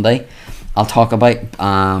the Sunday, I'll talk about.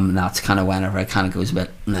 That's kind of whenever it kind of goes a bit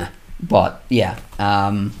meh. But yeah,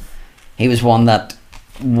 he was one that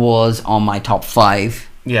was on my top 5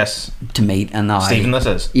 Yes. to meet, and now Stephen, this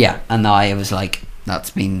is. yeah, and now I was like,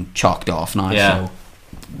 that's been chalked off now. Yeah. So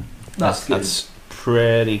That's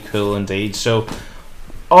pretty cool indeed. So,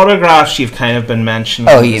 autographs you've kind of been mentioning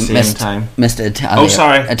Oh, at the you same missed time. Mr. Italia. Oh,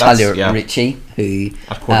 sorry, Italia that's- yeah. Ricci, who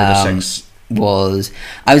At 5:45.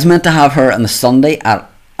 I was meant to have her on the Sunday at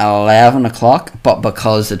 11 o'clock, but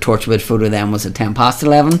because the Torchwood photo then was at 10 past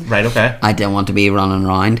 11, Right, okay. I didn't want to be running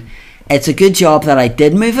around. It's a good job that I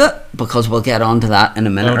did move it, because we'll get on to that in a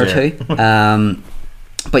minute Oh, or dear. two.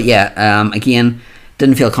 But yeah, again,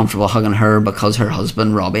 didn't feel comfortable hugging her because her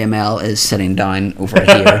husband, Robbie Amell, is sitting down over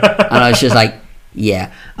here. And I was just like,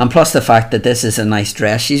 yeah. And plus the fact that this is a nice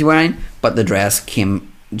dress she's wearing, but the dress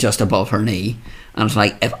came just above her knee. And I was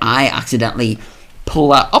like, if I accidentally pull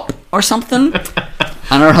that up or something,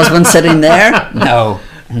 and her husband's sitting there, no.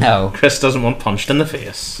 Chris doesn't want punched in the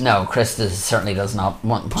face. No, Chris certainly does not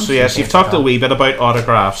want punch. So yes, you've talked a wee bit about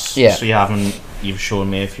autographs. Yeah. So you've shown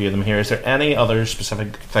me a few of them here. Is there any other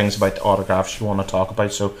specific things about the autographs you want to talk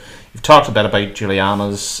about? So you've talked a bit about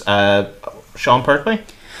Juliana's, Sean Pertwee.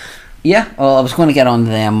 Yeah, well, I was going to get on to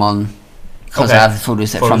them on, because Okay. I have the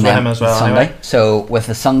photos Photos from of them him as well, Sunday. anyway. So with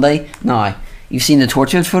the Sunday, now you've seen the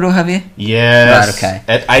Torchwood photo, have you? Yes. Right,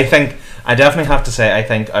 okay. I definitely have to say, I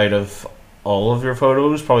think out of all of your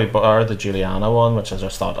photos, probably bar the Juliana one, which I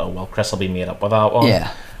just thought, oh well, Chris will be made up with that one.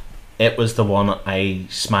 Yeah. It was the one I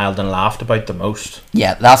smiled and laughed about the most.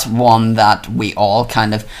 Yeah, that's one that we all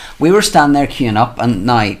we were standing there queuing up, and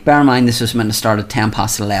now, bear in mind, this was meant to start at 10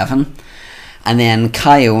 past 11, and then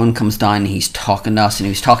Kai Owen comes down and he's talking to us, and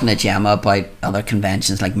he was talking to Gemma about other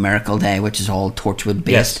conventions like Miracle Day, which is all Torchwood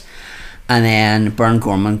based. Yes. And then Baron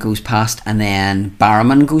Gorman goes past, and then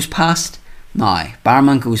Barrowman goes past. Now,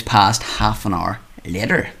 Barrowman goes past half an hour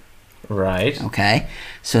later. Right. Okay,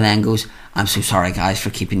 so then goes, I'm so sorry guys for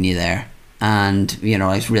keeping you there, and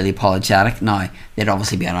I was really apologetic. Now they'd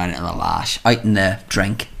obviously been out in the lash, out in the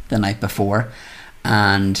drink the night before,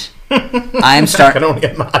 and I can only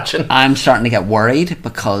imagine. I'm starting to get worried,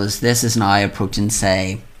 because this is now approaching,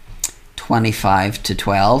 say, 25 to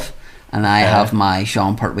 12, and I have my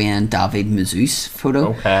Sean Pertwee and David Mazouz photo.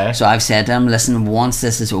 Okay. So I've said to him, listen, once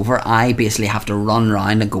this is over, I basically have to run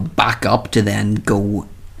around and go back up to then go.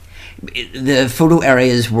 The photo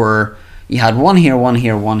areas were, you had one here, one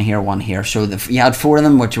here, one here, one here. So you had 4 of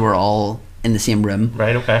them, which were all in the same room.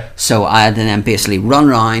 Right, okay. So I had to then basically run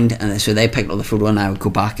around, and so they picked up the photo and I would go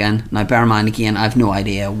back in. Now bear in mind, again, I have no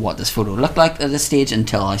idea what this photo looked like at this stage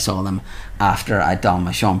until I saw them after I'd done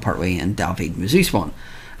my Sean Pertwee and David Mazouz one.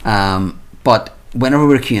 But whenever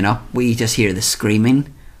we were queuing up, we just hear the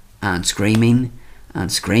screaming and screaming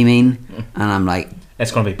and screaming, and I'm like,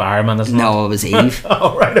 it's going to be Barrowman, isn't it? no, it was Eve.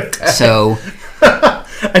 Oh, right, okay. So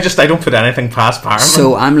I don't put anything past Barrowman.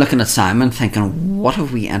 So I'm looking at Simon thinking, what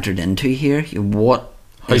have we entered into here?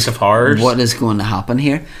 House of Horrors. What is going to happen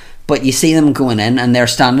here? But you see them going in, and they're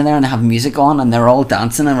standing there and they have music on, and they're all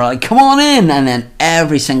dancing, and we're like, come on in. And then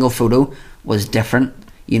every single photo was different.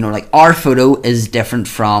 Like our photo is different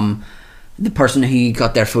from the person who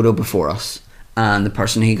got their photo before us and the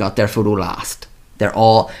person who got their photo last. It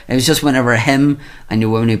was just whenever him and the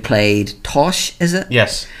woman who played Tosh, is it?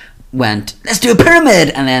 Yes. Went, let's do a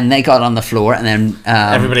pyramid, and then they got on the floor, and then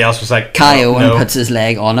everybody else was like, Kai Owen no. puts his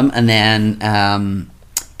leg on him, and then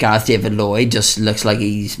Gareth David Lloyd just looks like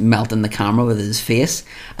he's melting the camera with his face,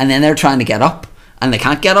 and then they're trying to get up and they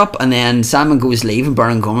can't get up, and then Simon goes leave and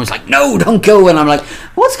Baron Gorman's like, no, don't go, and I'm like,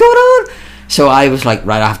 what's going on? So I was like,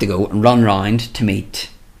 right, I have to go and run round to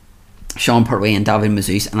meet Sean Pertwee and David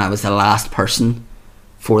Mazouz, and I was the last person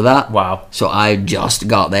for that. Wow. So I just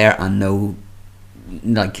got there and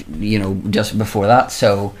just before that.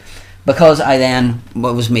 So because I then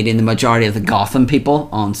was meeting the majority of the Gotham people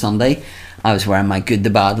on Sunday, I was wearing my Good,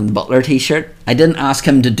 the Bad and the Butler t-shirt. I didn't ask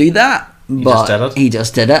him to do that, but he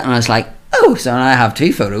just did it, and I was like, oh, so now I have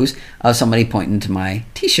 2 photos of somebody pointing to my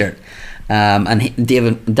t-shirt. And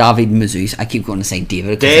David Mazouz, I keep going to say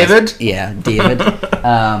David. David? Yeah, David.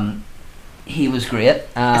 He was great.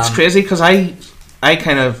 It's crazy because I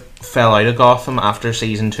kind of fell out of Gotham after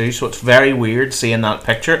season 2, so it's very weird seeing that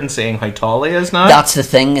picture and seeing how tall he is now. That's the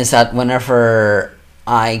thing, is that whenever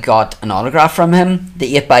I got an autograph from him,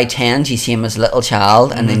 the 8x10s, you see him as a little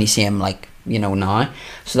child, and then you see him now.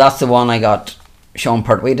 So that's the one I got Sean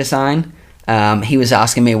Pertwee to sign. He was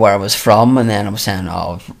asking me where I was from, and then I was saying,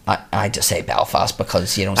 I just say Belfast,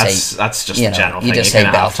 because you don't say... That's just the general thing. You just say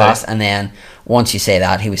Belfast, and then once you say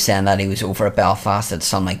that, he was saying that he was over at Belfast at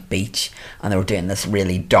Sunlight Beach, and they were doing this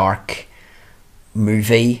really dark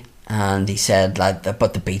movie, and he said like,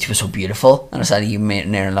 but the beach was so beautiful, and I said you may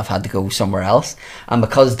near enough had to go somewhere else. And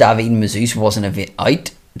because David Mazouz wasn't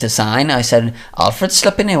out to sign, I said, Alfred's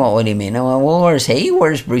slipping in. What do you mean? I went, well, where's he?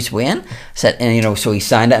 Where's Bruce Wayne? I said, and you know, so he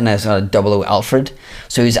signed it, and I was a 00 Alfred.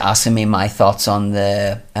 So he was asking me my thoughts on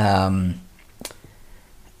the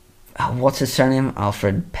what's his surname?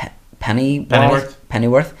 Alfred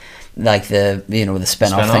Pennyworth. Like the, you know, the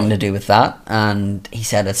spin-off thing to do with that. And he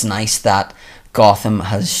said it's nice that Gotham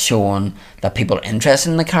has shown that people are interested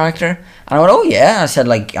in the character. And I went, oh yeah. I said,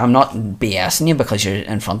 like, I'm not BSing you because you're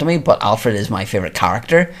in front of me, but Alfred is my favourite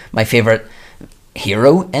character, my favourite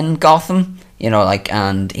hero in Gotham, you know, like,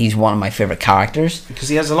 and he's one of my favourite characters. Because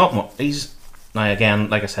he has a lot more. Now again,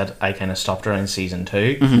 like I said, I kind of stopped around season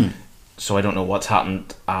 2, so I don't know what's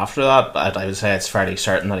happened after that, but I would say it's fairly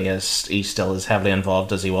certain that he still is heavily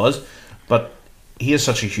involved as he was. But he is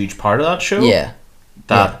such a huge part of that show. Yeah.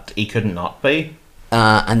 That he could not be.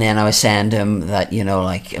 And then I was saying to him that, you know,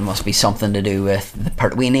 like, it must be something to do with the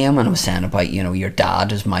Pertwee name, and I was saying about, you know, your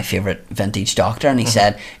dad is my favourite vintage doctor, and he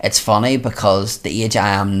said it's funny because the age I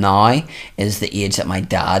am now is the age that my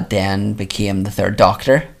dad then became the third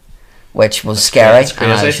Doctor, which was scary.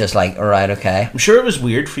 And I was just like, alright, okay. I'm sure it was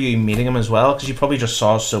weird for you meeting him as well, because you probably just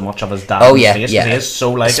saw so much of his dad's face. He is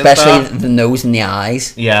so like especially his dad. The nose and the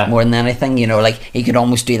eyes, more than anything, you know, like he could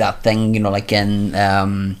almost do that thing, you know, like in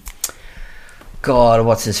God,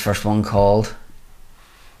 what's his first one called?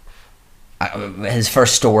 His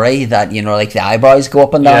first story, that, you know, like the eyebrows go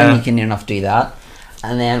up and down. You can enough do that.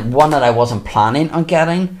 And then one that I wasn't planning on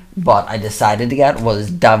getting, but I decided to get, was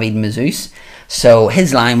David Mazouz. So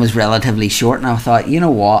his line was relatively short, and I thought, you know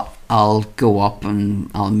what, I'll go up and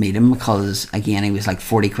I'll meet him, because again, he was like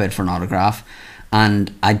 40 quid for an autograph. And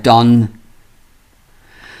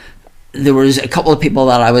there was a couple of people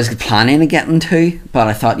that I was planning on getting to, but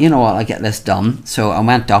I thought, you know what, I'll get this done. So I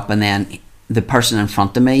went up, and then the person in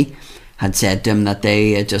front of me had said to him that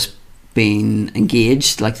they had just been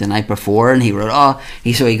engaged like the night before, and he wrote,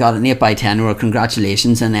 so he got an 8x10, he wrote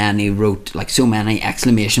congratulations, and then he wrote like so many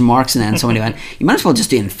exclamation marks, and then somebody went, you might as well just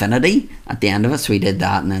do infinity at the end of it. So he did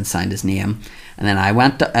that and then signed his name. And then I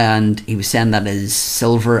went, and he was saying that his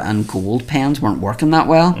silver and gold pens weren't working that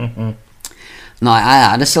well. Now, I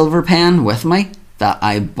had a silver pen with me that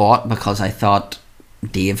I bought because I thought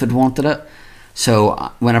David wanted it.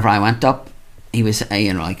 So whenever I went up, he was,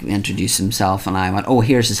 you know, like, introduced himself, and I went, oh,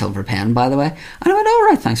 here's a silver pen, by the way. And I went, all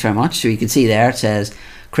right, thanks very much. So you can see there, it says,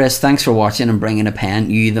 Chris, thanks for watching and bringing a pen.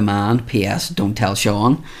 You the man. P.S. Don't tell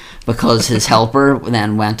Sean. Because his helper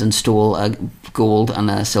then went and stole a gold and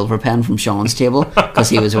a silver pen from Sean's table because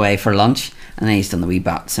he was away for lunch. And then he's done the wee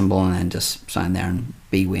bat symbol and then just signed there and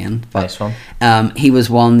be Wayne. But, nice one. He was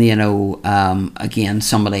one, you know, again,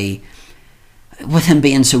 somebody, with him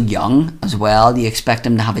being so young as well, you expect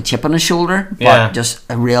him to have a chip on his shoulder, but just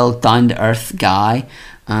a real down-to-earth guy,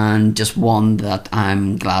 and just one that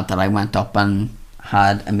I'm glad that I went up and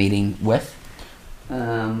had a meeting with.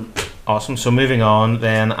 Awesome. So moving on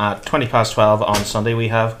then, at 12:20 on Sunday, we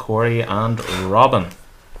have Corey and Robin.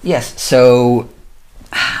 Yes, so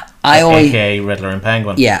aka Riddler and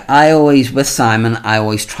Penguin. Yeah, I always, with Simon, I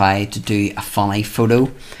always try to do a funny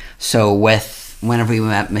photo. So whenever we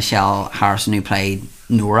met Michelle Harrison, who played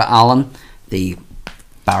Nora Allen, the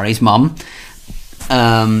Barry's mum,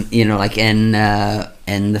 you know, like in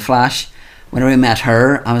The Flash, whenever we met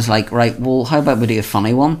her, I was like, right, well, how about we do a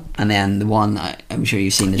funny one? And then the one I'm sure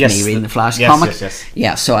you've seen is me reading the Flash comic. Yes.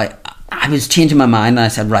 Yeah, so I was changing my mind, and I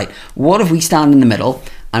said, right, what if we stand in the middle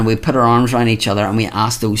and we put our arms around each other and we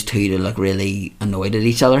ask those two to look really annoyed at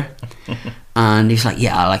each other? And he's like,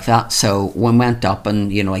 yeah, I like that. So when we went up,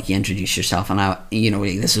 and, you know, like, you introduce yourself, and you know,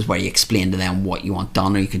 this is where you explain to them what you want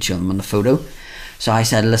done, or you can show them on the photo. So I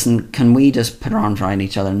said, listen, can we just put our arms around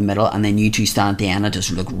each other in the middle, and then you two stand at the end and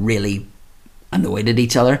just look really annoyed at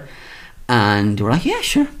each other? And we're like, yeah,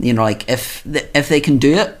 sure. You know, like, if they can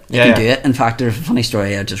do it, they can do it. In fact, there's a funny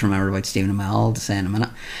story I just remembered about Stephen Amell to say in a minute.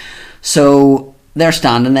 So they're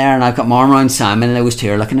standing there, and I've got my arm around Simon, and those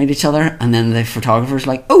two are looking at each other, and then the photographer's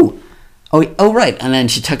like, oh, right. And then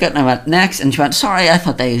she took it, and I went, next. And she went, sorry, I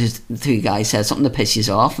thought the two guys said something to piss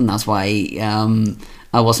you off, and that's why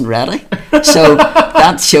I wasn't ready. So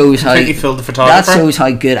that shows how you filled the photographer. That shows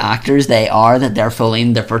how good actors they are, that they're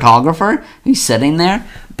fooling the photographer who's sitting there.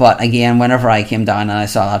 But again, whenever I came down and I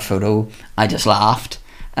saw that photo, I just laughed.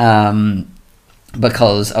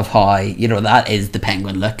 Because of how, you know, that is the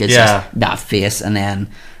Penguin look. It's just that face, and then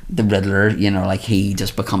the Riddler, you know, like, he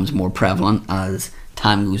just becomes more prevalent as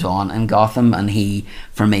time goes on in Gotham, and he,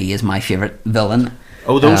 for me, is my favourite villain.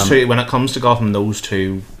 Oh, those two, when it comes to Gotham, those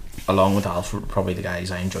two along with Alfred, probably the guys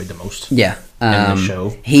I enjoyed the most. Yeah. In the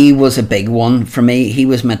show. He was a big one for me. He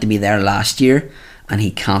was meant to be there last year, and he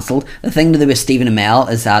cancelled. The thing to do with Stephen Amell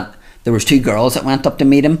is that there was 2 girls that went up to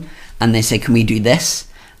meet him, and they said, "Can we do this?"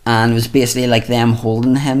 And it was basically like them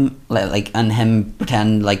holding him, like, and him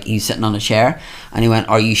pretend like he's sitting on a chair, and he went,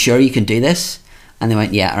 "Are you sure you can do this?" And they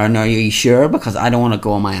went, "Yeah." Or, "No, are you sure? Because I don't want to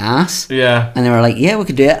go on my ass." Yeah. And they were like, "Yeah, we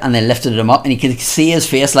could do it." And they lifted him up, and you could see his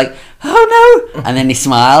face like, "Oh no!" And then he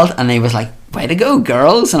smiled, and he was like, "Way to go,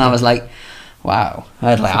 girls!" And I was like, "Wow."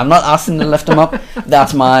 I'm not asking to lift him up.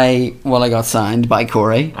 That's I got signed by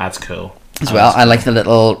Corey That's cool. as well. I like the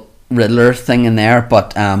little Riddler thing in there,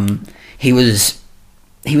 but he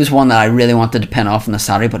was one that I really wanted to pin off on the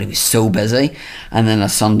Saturday, but he was so busy. And then a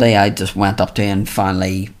Sunday, I just went up to him and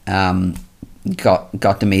finally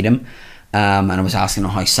got to meet him. And I was asking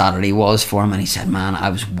him how Saturday was for him, and he said, "Man, I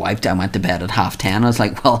was wiped. I went to bed at 10:30. I was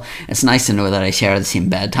like, "Well, it's nice to know that I share the same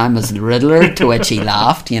bedtime as the Riddler," to which he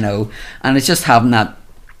laughed, And it's just having that,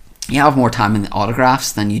 you have more time in the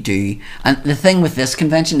autographs than you do. And the thing with this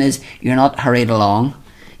convention is you're not hurried along.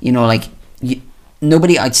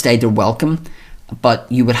 Nobody outstayed their welcome, but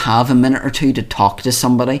you would have a minute or two to talk to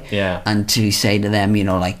somebody, and to say to them,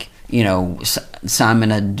 Simon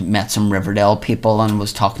had met some Riverdale people and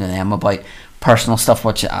was talking to them about personal stuff,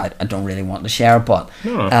 which I don't really want to share, but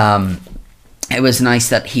it was nice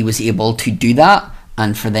that he was able to do that,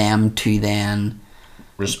 and for them to then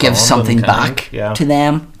give something back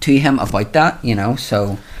to him about that,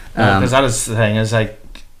 so because that is the thing, is like,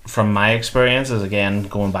 from my experiences, again,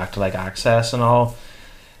 going back to like Access and all,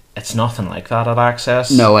 it's nothing like that at Access.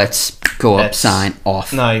 No, it's go up, sign,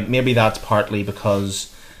 off. Now, maybe that's partly because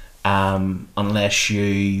unless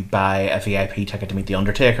you buy a VIP ticket to meet The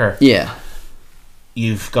Undertaker,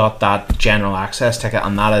 you've got that general access ticket,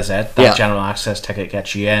 and that is it. That general access ticket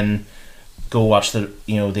gets you in, go watch the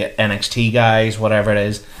NXT guys, whatever it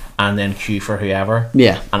is, and then queue for whoever.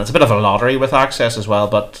 And it's a bit of a lottery with Access as well,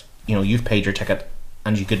 but you've paid your ticket,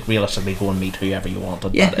 and you could realistically go and meet whoever you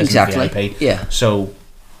wanted. Yeah, that isn't VIP. So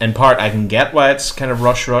in part, I can get why it's kind of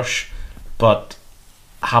rush, but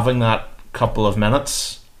having that couple of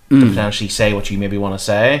minutes to potentially say what you maybe want to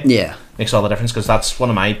say makes all the difference, because that's one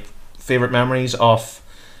of my favourite memories of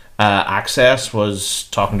Access, was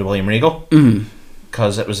talking to William Regal,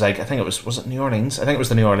 because it was like, I think it was it New Orleans? I think it was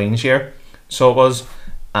the New Orleans year, so it was,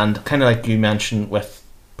 and kind of like you mentioned with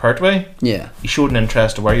Pertwee, you showed an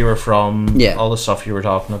interest to where you were from, all the stuff you were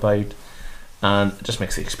talking about, and it just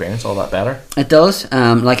makes the experience all that better. It does.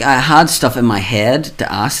 I had stuff in my head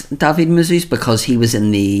to ask David Mazouz, because he was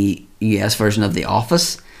in the US version of The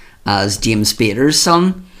Office as James Spader's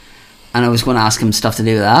son, and I was going to ask him stuff to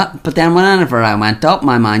do with that, but then whenever I went up,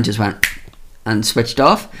 my mind just went and switched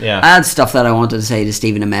off. I had stuff that I wanted to say to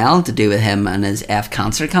Stephen Amell to do with him and his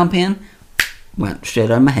Cancer campaign, went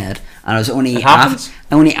straight out of my head, and I was only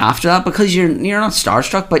after that, because you're not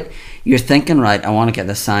starstruck, but you're thinking, right, I want to get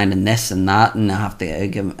this signed and this and that, and I have to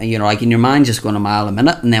give, like, in your mind just going a mile a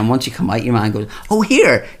minute, and then once you come out, your mind goes, "Oh,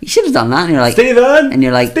 here, you should have done that," and you're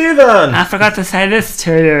like, Stephen, I forgot to say this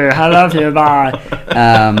to you, I love you, bye.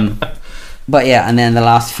 But yeah, and then the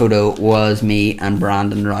last photo was me and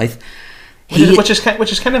Brandon Routh, which is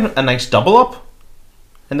kind of a nice double up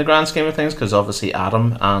in the grand scheme of things, because obviously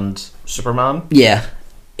Adam and Superman. Yeah,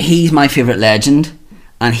 he's my favourite legend,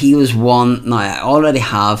 and he was one. Now, I already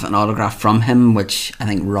have an autograph from him, which I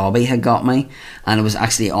think Robbie had got me, and it was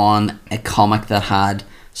actually on a comic that had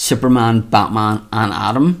Superman, Batman, and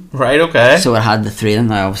Adam. Right, okay. So it had the three of them.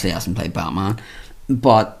 Now, obviously, hasn't played Batman,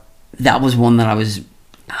 but that was one that I was,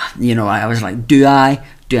 I was like, do I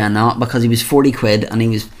not? Because he was 40 quid, and he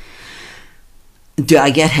was, do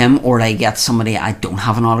I get him, or do I get somebody I don't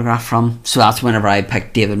have an autograph from? So that's whenever I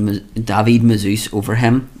picked David Mazouz over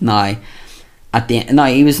him. Now,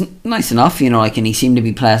 he was nice enough, and he seemed to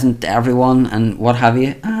be pleasant to everyone and what have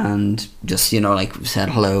you, and just, said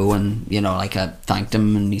hello, and, I thanked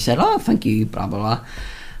him, and he said, "Oh, thank you, blah, blah, blah."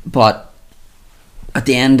 But at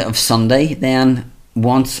the end of Sunday, then,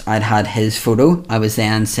 once I'd had his photo, I was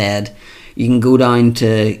then said, you can go down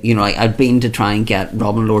to, I'd been to try and get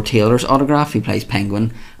Robin Lord Taylor's autograph, he plays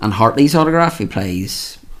Penguin, and Hartley's autograph, he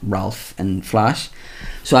plays Ralph in Flash.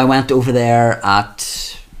 So I went over there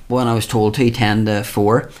at, when I was told to, 10 to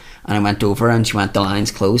 4, and I went over, and she went, "The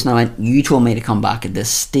line's closed." And I went, "You told me to come back at this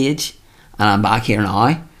stage, and I'm back here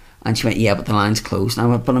now." And she went, "Yeah, but the line's closed." And I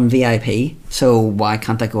went, "But I'm VIP, so why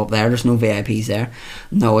can't I go up there? There's no VIPs there."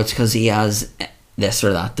 "No, it's because he has this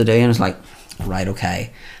or that to do." And I was like, right,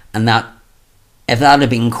 okay. And that, if that had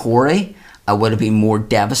been Corey, I would have been more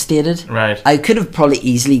devastated. Right. I could have probably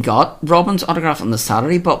easily got Robin's autograph on the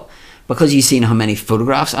Saturday, but because you've seen how many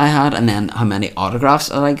photographs I had and then how many autographs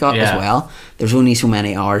that I got as well. There's only so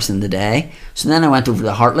many hours in the day. So then I went over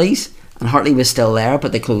to Hartley's, and Hartley was still there,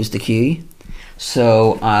 but they closed the queue.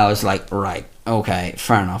 So I was like, right, okay,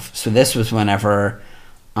 fair enough. So this was whenever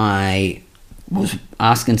I was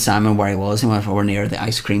asking Simon where he was, and we were near the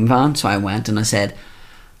ice cream van. So I went and I said,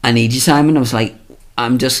 I need you, Simon. I was like,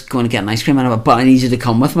 I'm just going to get an ice cream, and I went, but I need you to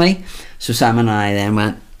come with me. So Simon and I then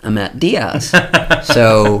went and met Diaz.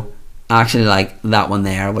 So I actually like that one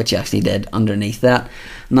there, which he actually did underneath that.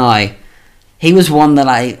 Now, he was one that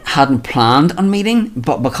I hadn't planned on meeting,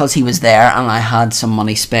 but because he was there and I had some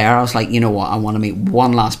money spare, I was like, you know what, I want to meet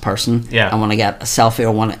one last person. I want to get a selfie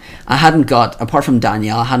or one. I hadn't got, apart from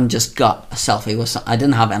Danielle, I hadn't just got a selfie with. I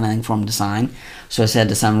didn't have anything for him to sign. So I said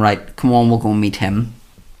to Sam, right, come on, we'll go and meet him.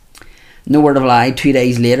 No word of a lie, 2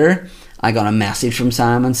 days later, I got a message from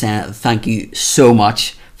Simon saying, thank you so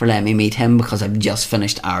much for letting me meet him, because I've just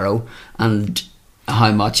finished Arrow, and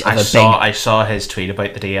how much I saw his tweet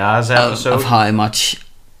about the Diaz episode of how much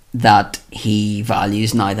that he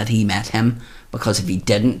values now that he met him, because if he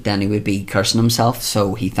didn't, then he would be cursing himself.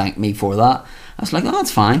 So he thanked me for that. I was like, oh,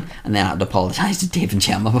 that's fine. And then I had to apologise to Dave and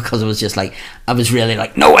Gemma, because it was just like, I was really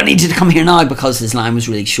like, no, I need you to come here now, because his line was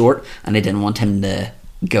really short and I didn't want him to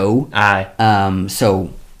go.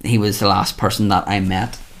 So he was the last person that I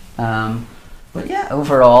met. But yeah,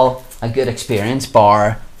 overall a good experience,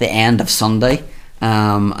 bar the end of Sunday.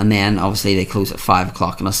 And then obviously they close at 5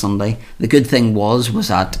 o'clock on a Sunday. The good thing was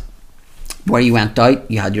that where you went out,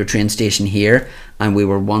 you had your train station here, and we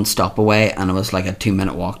were one stop away, and it was like a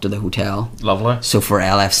 2-minute walk to the hotel. Lovely. So for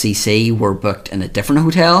LFCC, we're booked in a different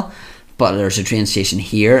hotel, but there's a train station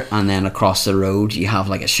here, and then across the road you have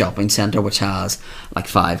like a shopping centre which has like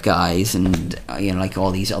Five Guys and like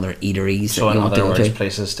all these other eateries. So in other words,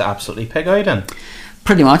 places to absolutely pig out in.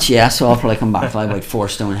 Pretty much, yeah. So I'll probably come back like about 4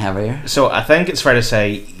 stone heavier. So I think it's fair to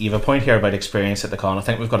say you have a point here about experience at the con. I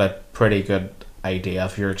think we've got a pretty good idea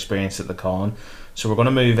of your experience at the con. So we're going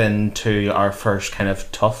to move into our first kind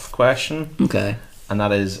of tough question. Okay. And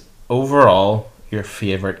that is, overall, your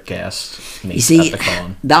favourite guest meet at the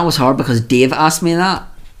con. That was hard, because Dave asked me that,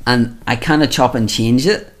 and I kind of chop and change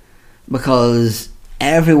it, because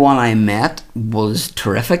everyone I met was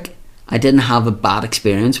terrific. I didn't have a bad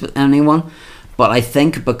experience with anyone. But I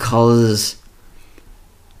think because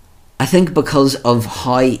of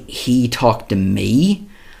how he talked to me,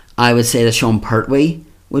 I would say that Sean Pertwee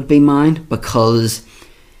would be mine, because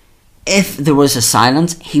if there was a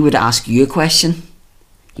silence, he would ask you a question.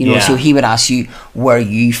 So he would ask you, where are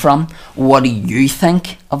you from? What do you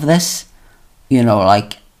think of this?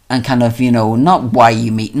 And kind of, not why are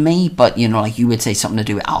you meeting me, but, like you would say something to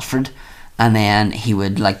do with Alfred, and then he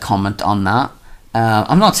would like comment on that.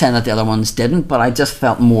 I'm not saying that the other ones didn't, but I just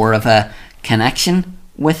felt more of a connection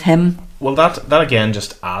with him. Well, that again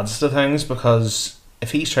just adds to things, because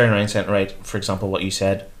if he's turning around saying, right, for example, what you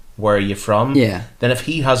said, where are you from? Yeah. Then if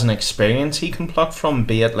he has an experience he can pluck from,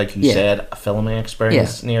 be it, like you said, a filming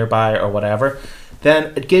experience nearby or whatever,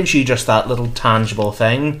 then it gives you just that little tangible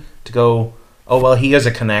thing to go, oh, well, he has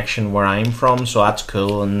a connection where I'm from, so that's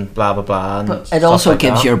cool, and blah, blah, blah. And but it also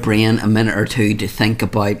gives your brain a minute or two to think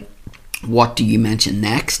about, what do you mention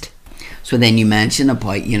next? So then you mention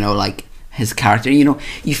about, like his character. You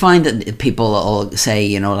find that people will say,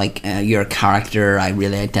 you're a character I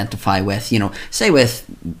really identify with. Say with,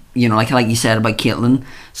 like you said about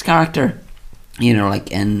Caitlin's character.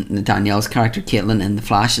 Like in Danielle's character, Caitlin in The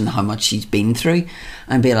Flash, and how much she's been through,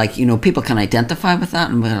 and be like, people can identify with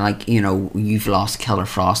that, and be like, you've lost Killer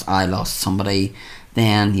Frost, I lost somebody,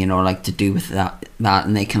 then like to do with that,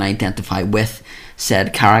 and they can identify with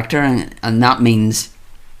said character, and that means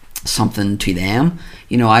something to them.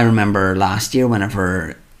 I remember last year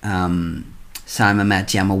whenever Simon met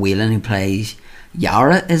Gemma Whelan, who plays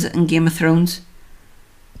Yara, is it in Game of Thrones?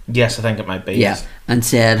 Yes, I think it might be. Yeah, and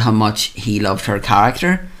said how much he loved her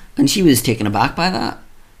character, and she was taken aback by that.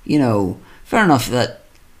 Fair enough that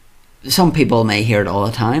some people may hear it all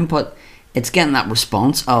the time, but it's getting that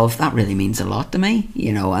response of, that really means a lot to me,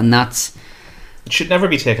 and that's... It should never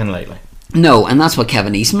be taken lightly. No, and that's what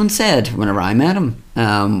Kevin Eastman said whenever I met him.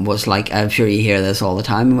 Was like, I'm sure you hear this all the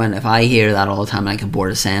time. If I hear that all the time and I get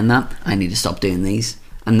bored of saying that, I need to stop doing these.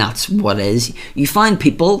 And that's what it is. You find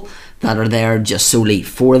people that are there just solely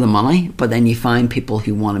for the money, but then you find people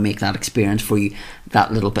who want to make that experience for you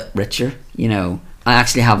that little bit richer. I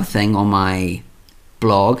actually have a thing on my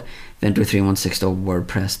blog,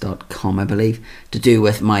 Vento316.wordpress.com, I believe, to do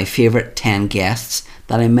with my favourite 10 guests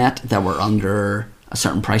that I met that were under a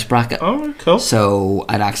certain price bracket. Oh, cool. So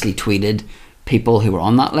I'd actually tweeted people who were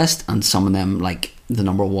on that list, and some of them, like, the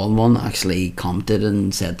number one actually commented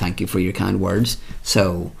and said thank you for your kind words.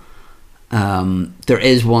 So there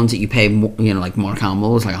is ones that you pay, like Mark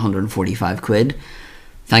Hamill was like 145 quid.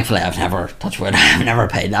 Thankfully, I've never, touch wood, I've never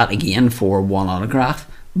paid that again for one autograph.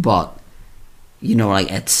 But like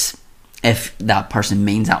it's, if that person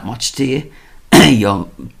means that much to you, you'll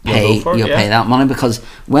pay that money, because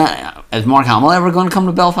is Mark Hamill ever going to come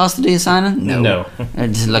to Belfast to do a signing? No. It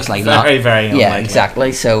just looks like very, that. very unlikely. Yeah,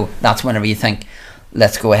 exactly. So that's whenever you think,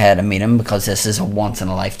 let's go ahead and meet him, because this is a once in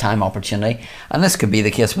a lifetime opportunity, and this could be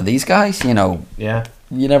the case with these guys. Yeah,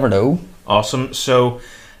 you never know. Awesome. So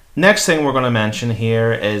next thing we're going to mention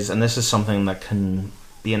here is, and this is something that can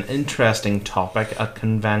be an interesting topic at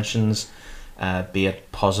conventions, be it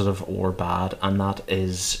positive or bad, and that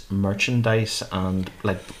is merchandise and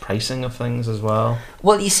like the pricing of things as well.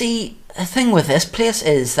 Well, you see, the thing with this place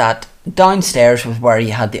is that downstairs was where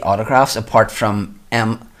you had the autographs, apart from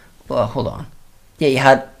well, hold on. Yeah, you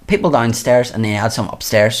had people downstairs, and then you had some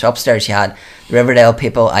upstairs. So upstairs you had the Riverdale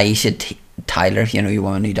people, Aisha Tyler, your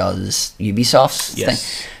woman who does Ubisoft's thing.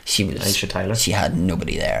 She was Aisha Tyler. She had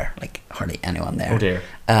nobody there, like hardly anyone there. Oh dear.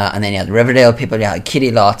 And then you had the Riverdale people, you had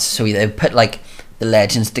Kitty Lots, so they put like the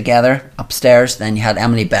legends together upstairs. Then you had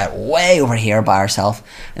Emily Bett way over here by herself,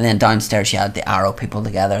 and then downstairs you had the Arrow people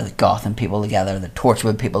together, the Gotham people together, the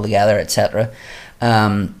Torchwood people together, etc.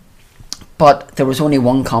 But there was only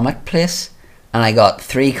one comic place, and I got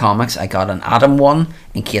 3 comics. I got an Atom one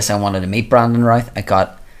in case I wanted to meet Brandon Routh. I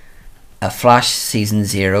got a Flash Season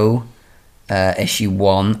 0 issue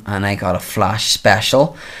 1, and I got a Flash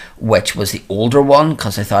special, which was the older one,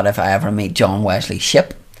 because I thought if I ever meet John Wesley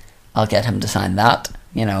Shipp, I'll get him to sign that.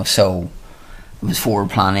 So it was forward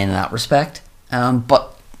planning in that respect.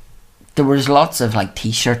 But there was lots of like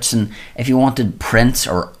t-shirts, and if you wanted prints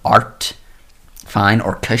or art, fine,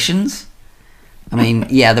 or cushions. I mean,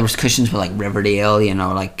 yeah, there was cushions with like Riverdale,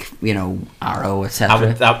 Arrow,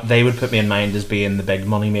 etc. They would put me in mind as being the big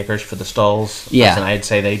money makers for the stalls. Yeah, and I'd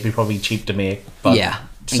say they'd be probably cheap to make, but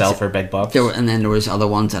sell for big bucks. And then there was other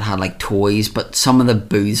ones that had like toys, but some of the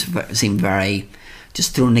booths seemed very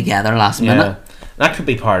just thrown together last minute. That could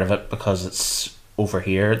be part of it, because it's over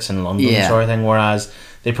here, it's in London, sort of thing. Whereas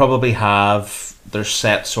they probably have their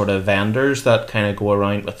set sort of vendors that kind of go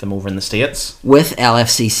around with them over in the States. With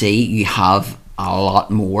LFCC, you have a lot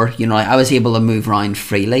more. I was able to move around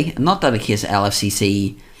freely, and not that in case of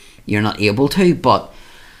LFCC you're not able to, but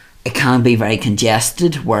it can be very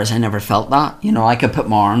congested, whereas I never felt that. I could put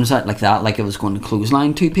my arms out like that, like I was going to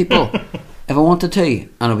clothesline 2 people if I wanted to, and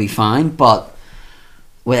it'll be fine. But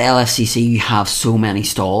with LFCC you have so many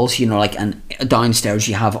stalls, and downstairs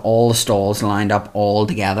you have all the stalls lined up all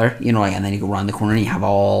together, and then you go around the corner and you have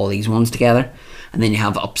all these ones together, and then you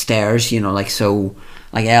have upstairs, so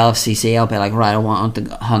like LFCC, I'll be like, right, I want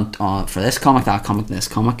to hunt for this comic, that comic, this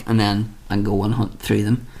comic, and then I go and hunt through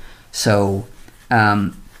them. So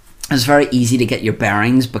it's very easy to get your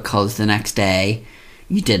bearings, because the next day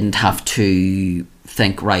you didn't have to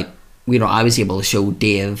think, right, I was able to show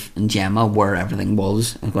Dave and Gemma where everything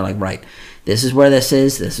was, and go like, right, this is where this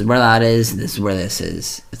is where that is, this is where this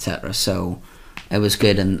is, etc. So it was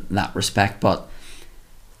good in that respect, but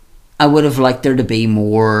I would have liked there to be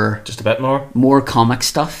more, just a bit more comic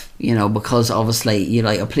stuff, because obviously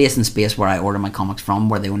a place and space where I order my comics from,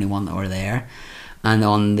 were the only one that were there, and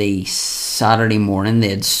on the Saturday morning they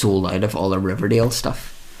had sold out of all the Riverdale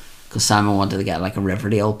stuff, because Simon wanted to get like a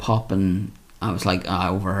Riverdale pop, and I was like, I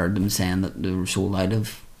overheard them saying that they were sold out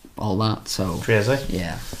of all that. So crazy.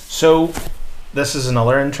 Yeah. So this is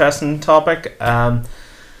another interesting topic.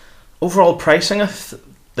 Overall pricing of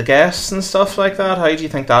the guests and stuff like that, how do you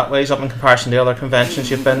think that weighs up in comparison to other conventions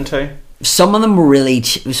you've been to? Some of them were really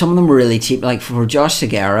cheap. Like for Josh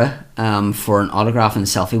Segarra, for an autograph and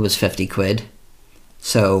selfie was 50 quid.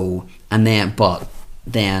 So, and then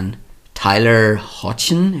Tyler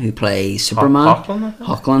Hoechlin, who plays Superman,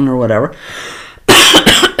 Hoechlin or whatever,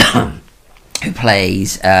 who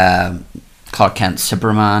plays Clark Kent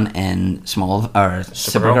Superman in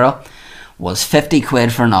Supergirl, was 50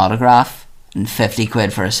 quid for an autograph and 50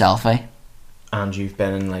 quid for a selfie. And you've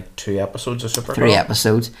been in like 2 episodes of Supergirl? 3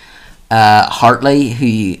 episodes. Hartley,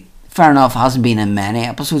 who fair enough hasn't been in many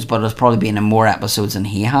episodes, but has probably been in more episodes than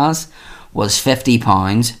he has, was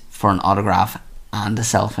 £50 for an autograph and a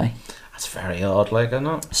selfie. That's very odd, like, isn't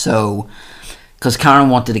it? So, because Karen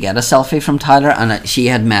wanted to get a selfie from Tyler, and she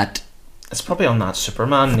had met... It's probably on that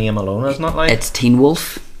Superman name alone, isn't it? Like, it's Teen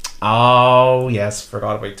Wolf. Oh yes,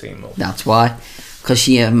 forgot about Teen Wolf. That's why. Because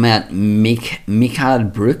she had met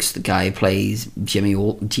Mikad Brooks, the guy who plays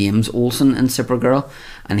James Olsen in Supergirl,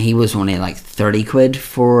 and he was only like 30 quid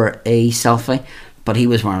for a selfie. but he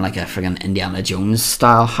was wearing like a friggin' Indiana Jones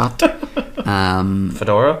style hat.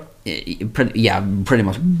 Fedora. Pretty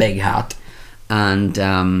much big hat.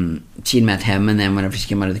 And she'd met him, and then whenever she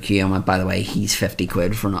came out of the queue, I went, by the way, he's 50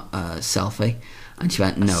 quid for a selfie. And she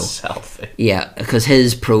went, no. Selfie. Yeah, because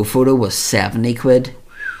his pro photo was 70 quid,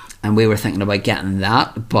 and we were thinking about getting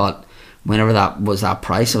that, but whenever that was that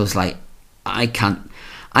price, I was like, I can't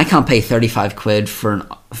pay 35 quid for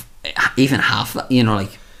even half that,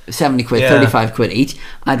 like 70 quid, 35 quid each.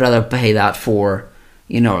 I'd rather pay that for,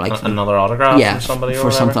 like another autograph from somebody or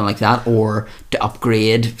for something like that, or to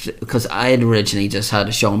upgrade, because I had originally just had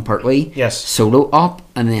a Sean Pertwee solo up,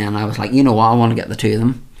 and then I was like, you know what, I want to get the two of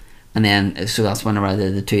them, and then so that's whenever I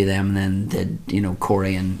did the two of them, and then did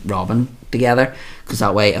Corey and Robin together, because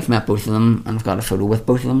that way I've met both of them and I've got a photo with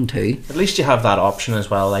both of them too. At least you have that option as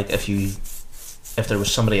well, like if there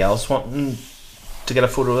was somebody else wanting to get a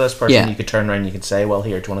photo of this person, you could turn around and you could say, well,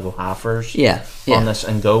 here, do you want to go halfers on this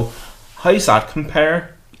and go. How does that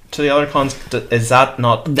compare to the other cons? Is that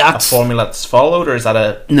not a formula that's followed, or is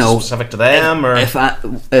that specific to them? Or if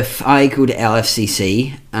I go to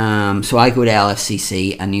LFCC, so I go to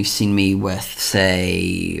LFCC, and you've seen me with,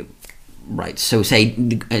 say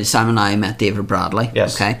Simon and I met David Bradley.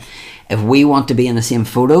 Yes. Okay. If we want to be in the same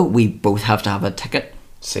photo, we both have to have a ticket.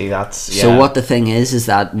 See, that's So what the thing is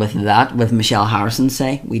that with Michelle Harrison,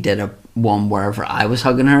 say, we did a one wherever I was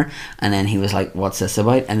hugging her, and then he was like, what's this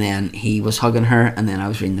about? And then he was hugging her, and then I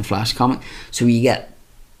was reading the Flash comic. So you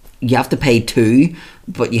have to pay two,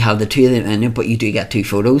 but you have the two of them in it, but you do get two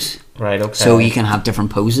photos. Right, okay. So you can have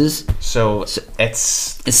different poses. So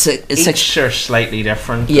it's each are slightly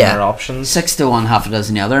different in their options. 6 to 1, half a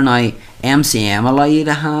dozen the other. Now, MCM allow you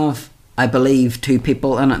to have, I believe, two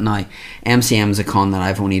people in it. Now, MCM's a con that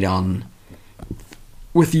I've only done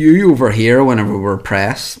with you over here whenever we were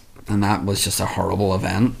press, and that was just a horrible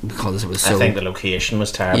event because it was so... I think the location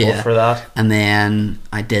was terrible for that. And then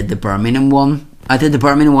I did the Birmingham one. I did the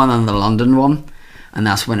Birmingham one and the London one, and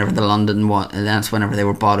that's whenever the London one, and that's whenever they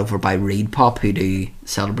were bought over by Reed Pop, who do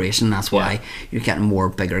Celebration. That's why you're getting more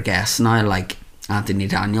bigger guests now, like Anthony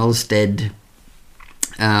Daniels did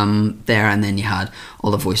there, and then you had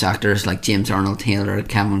all the voice actors like James Arnold Taylor,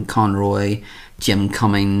 Kevin Conroy, Jim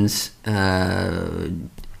Cummings,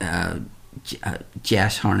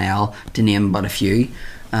 Jess Harnell, to name but a few.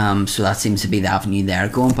 So that seems to be the avenue they're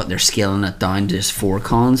going, but they're scaling it down to just 4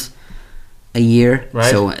 cons a year,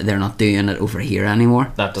 so they're not doing it over here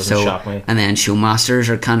anymore. That doesn't shock me. And then Showmasters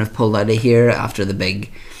are kind of pulled out of here after the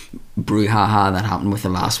big brouhaha that happened with the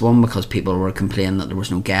last one, because people were complaining that there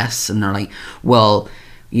was no guests, and they're like, well,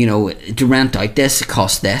 to rent out this, it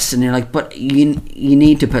costs this, and you're like, but you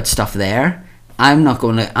need to put stuff there. I'm not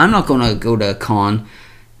going to go to a con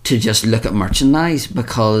to just look at merchandise,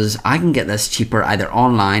 because I can get this cheaper either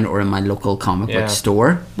online or in my local comic book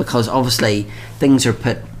store, because obviously things are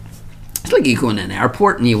put. It's like you go in an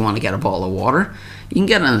airport and you want to get a bottle of water. You can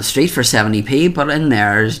get it on the street for 70p, but in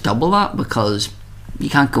there's double that, because you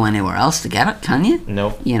can't go anywhere else to get it, can you?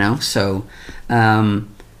 No. So in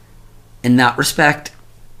that respect,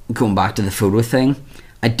 going back to the photo thing,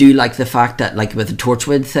 I do like the fact that, like with the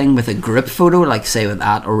Torchwood thing, with a group photo, like say with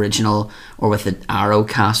that original, or with the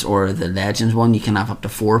Arrowcast or the Legends one, you can have up to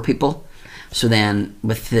 4 people. So then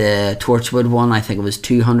with the Torchwood one, I think it was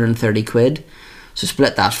 230 quid. So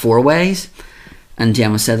split that 4 ways, and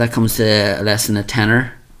Gemma said that comes to less than a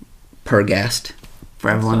tenner per guest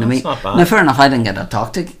for everyone to meet. Not bad. Now, fair enough, I didn't get to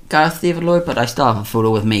talk to Gareth David Lloyd, but I still have a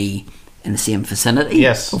photo with me in the same vicinity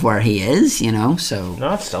of where he is, so...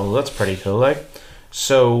 No, that's pretty cool, like.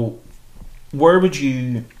 So, where would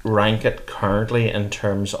you rank it currently in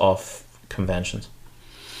terms of conventions?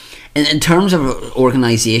 In terms of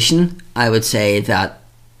organisation, I would say that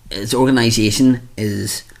its organisation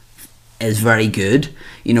is very good.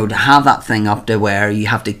 To have that thing up to where you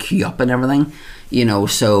have to queue up and everything,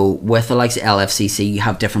 so with the likes of LFCC, you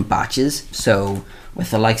have different batches. So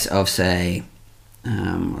with the likes of, say,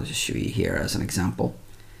 I'll just show you here as an example.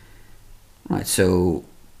 Right, so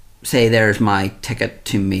say there's my ticket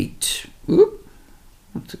to meet,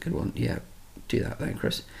 that's a good one, do that then,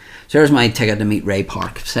 Chris. So there's my ticket to meet Ray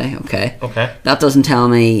Park, say, okay. That doesn't tell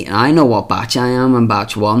me, I know what batch I am, I'm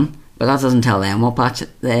batch 1, but that doesn't tell them what batch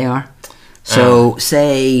they are. So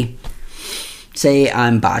say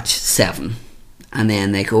I'm batch 7, and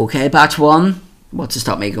then they go, okay, batch 1, what's to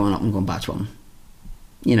stop me going up and going batch 1?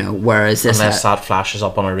 Whereas this, unless that flashes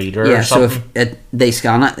up on a reader or something. So if they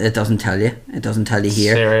scan it, it doesn't tell you. It doesn't tell you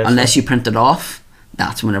here. Seriously? Unless you print it off,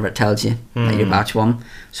 that's whenever it tells you that you're batch 1.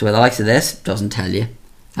 So with the likes of this, it doesn't tell you.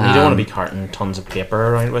 And you don't want to be carting tons of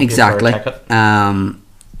paper around with exactly. you for a ticket.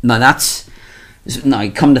 Now that's Now,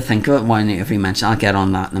 come to think of it, whenever you mention, I'll get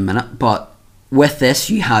on that in a minute. But with this,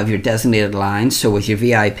 you have your designated lines. So with your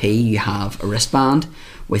VIP, you have a wristband.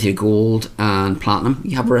 With your gold and platinum,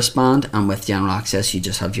 you have a wristband, and with general access, you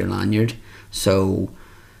just have your lanyard. So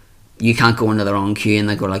you can't go into the wrong queue and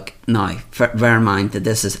they go like, now, bear in mind that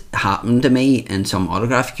this has happened to me in some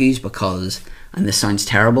autograph queues because, and this sounds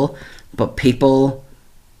terrible, but people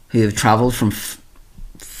who have travelled from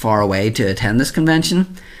far away to attend this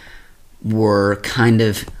convention were kind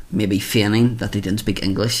of maybe feigning that they didn't speak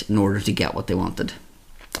English in order to get what they wanted.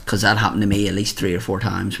 Because that happened to me at least 3 or 4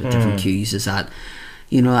 times with different queues, is that,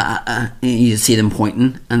 you know, you see them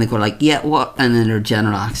pointing and they go like, yeah, what? And then they're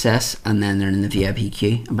general access and then they're in the VIP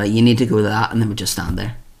queue. But you need to go to that, and they would just stand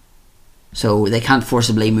there. So they can't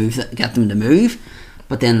forcibly get them to move,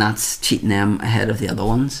 but then that's cheating them ahead of the other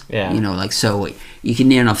ones. Yeah. You know, like, so you can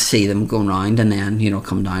near enough see them going round and then, you know,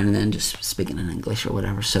 come down and then just speaking in English or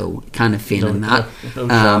whatever. So kind of feeling that.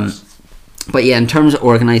 But yeah, in terms of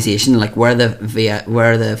organisation, like where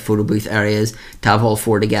the photo booth areas to have all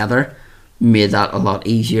 4 together made that a lot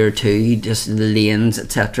easier too, just the lanes,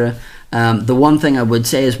 etc. The one thing I would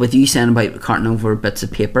say is with you saying about carting over bits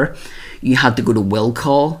of paper, you had to go to will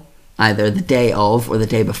call either the day of or the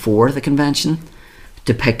day before the convention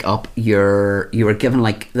to pick up you were given,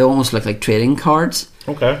 like, they almost look like trading cards.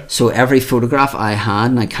 Okay. So every photograph I had,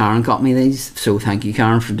 and Karen got me these, so thank you,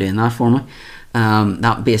 Karen, for doing that for me.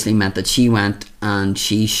 That basically meant that she went and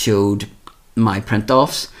she showed my print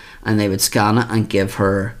offs and they would scan it and give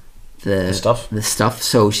her the stuff.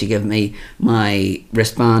 So she gave me my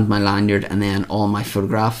wristband, my lanyard, and then all my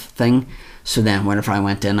photograph thing. So then whenever I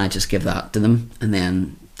went in, I just give that to them, and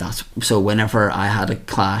then so whenever I had a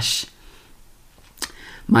clash,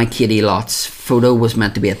 my Katie Lots photo was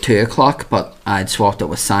meant to be at 2 o'clock, but I'd swapped it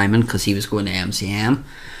with Simon because he was going to MCM,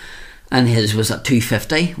 and his was at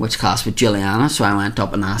 2:50, which clashed with Juliana. So I went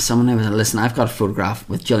up and asked someone, I was like, listen, I've got a photograph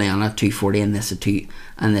with Juliana at 2:40 and this at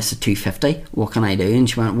 2:50. What can I do? And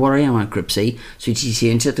she went, what are you? I went, Group C. So she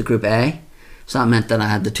changed it to Group A. So that meant that I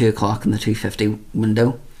had the 2 o'clock and the 2:50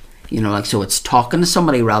 window. You know, like, so it's talking to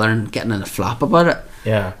somebody rather than getting in a flap about it.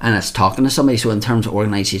 Yeah. And it's talking to somebody. So in terms of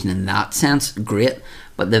organisation in that sense, great.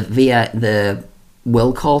 But the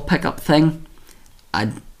will call pickup thing,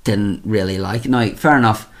 I didn't really like. Now, fair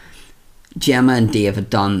enough, Gemma and Dave had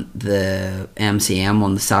done the MCM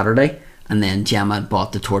on the Saturday, and then Gemma had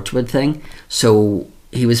bought the Torchwood thing. So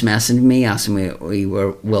he was messaging me, asking me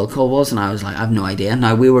where will call was, and I was like, I have no idea.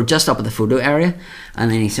 Now, we were just up at the photo area,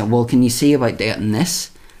 and then he said, well, can you see about getting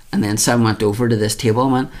this? And then Sam went over to this table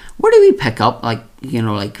and went, where do we pick up, like, you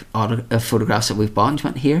know, like photographs that we've bought? And she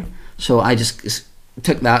went, here. So I just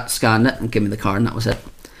took that, scanned it, and gave me the card, and that was it.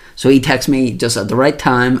 So he texted me just at the right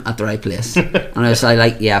time, at the right place. And I was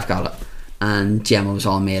like, yeah, I've got it. And Gemma was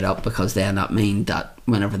all made up, because then that meant that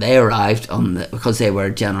whenever they arrived because they were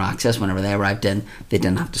general access, whenever they arrived in, they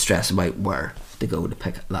didn't have to stress about where to go to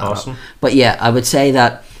pick that up. But yeah, I would say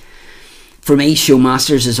that for me,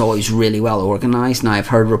 Showmasters is always really well organised. Now, I've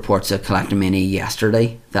heard reports at Collectomania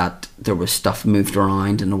yesterday that there was stuff moved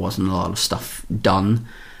around and there wasn't a lot of stuff done,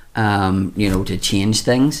 you know, to change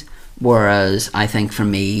things. Whereas I think for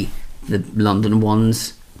me, the London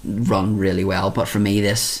ones run really well. But for me,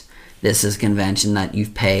 this is a convention that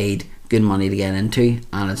you've paid good money to get into,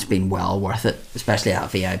 and it's been well worth it. Especially that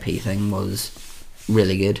VIP thing was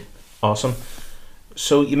really good. Awesome.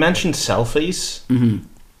 So you mentioned selfies. Mm-hmm.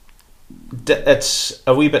 It's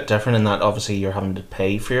a wee bit different in that obviously you're having to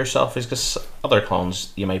pay for your selfies, because other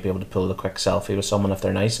cons you might be able to pull a quick selfie with someone if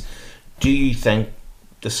they're nice. Do you think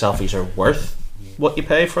the selfies are worth what you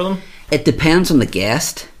pay for them? It depends on the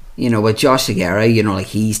guest. You know, with Josh Segura, you know, like,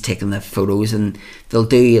 he's taking the photos, and they'll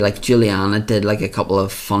do, like, Juliana did like a couple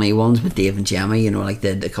of funny ones with Dave and Gemma, you know, like,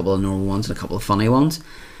 did a couple of normal ones and a couple of funny ones.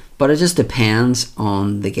 But it just depends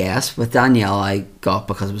on the guest. With Danielle, I got,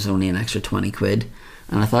 because it was only an extra 20 quid,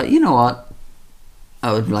 and I thought, you know what,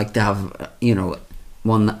 I would like to have, you know,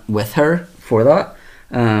 one with her for that.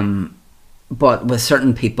 But with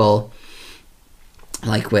certain people,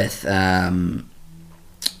 like with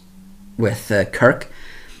Kirk,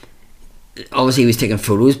 obviously he was taking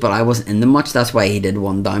photos, but I wasn't in them much. That's why he did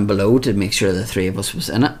one down below, to make sure the 3 of us was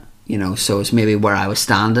in it, you know. So it's maybe where I was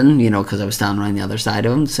standing, you know, because I was standing around the other side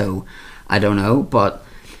of him. So I don't know, but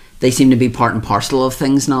they seem to be part and parcel of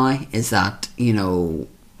things now. Is that, you know,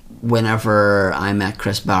 whenever I met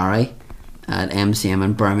Chris Barry at MCM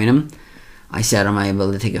in Birmingham, I said, am I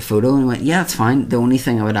able to take a photo? And he went, yeah, it's fine. The only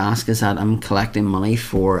thing I would ask is that I'm collecting money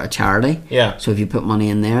for a charity. Yeah. So if you put money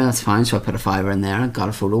in there, that's fine. So I put a £5 in there and got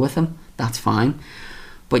a photo with him. That's fine.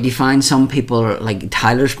 But you find some people, like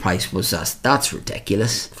Tyler's price was that's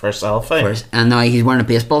ridiculous. For a selfie. And now he's wearing a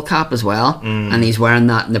baseball cap as well, and he's wearing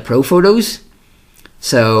that in the pro photos.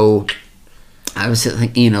 So I was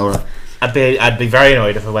thinking, you know, I'd be very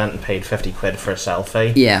annoyed if I went and paid 50 quid for a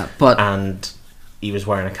selfie. Yeah, but and he was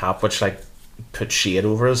wearing a cap which like put shade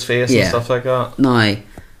over his face Yeah. and stuff like that. now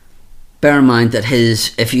bear in mind that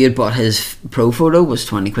if you had bought his pro photo was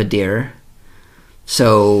 20 quid dearer.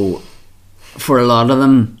 So for a lot of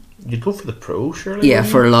them, You'd go for the pro, surely. yeah,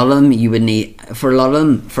 wouldn't for you? a lot of them you would need,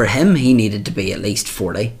 for him he needed to be at least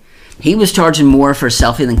 40. He was charging more for a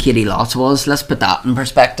selfie than Katie Lotz was. Let's put that in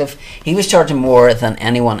perspective. He was charging more than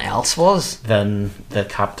anyone else was. Than the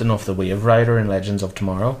captain of the Wave Rider in Legends of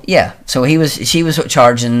Tomorrow. Yeah, so she was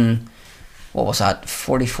charging, what was that,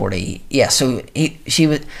 40. Yeah, so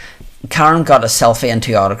Karen got a selfie and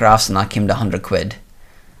 2 autographs, and that came to 100 quid.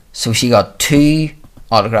 So she got 2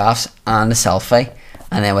 autographs and a selfie,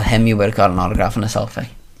 and then with him you would have got an autograph and a selfie.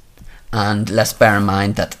 And let's bear in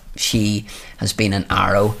mind that she has been in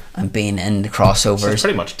Arrow and been in the crossovers. So it's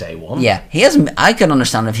pretty much day one. Yeah, he hasn't. I could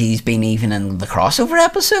understand if he's been even in the crossover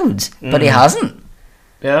episodes, but he hasn't.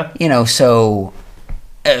 Yeah. You know, so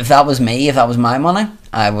if that was me, if that was my money,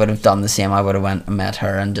 I would have done the same. I would have went and met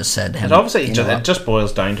her and just said to him. It obviously you know it what? just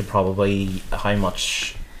boils down to probably how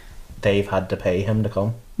much they've had to pay him to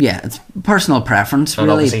come. Yeah, it's personal preference, And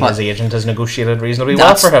really. obviously But his agent has negotiated reasonably well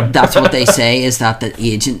that's for him. that's what they say, is that the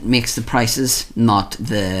agent makes the prices, not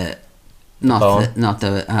the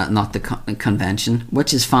convention,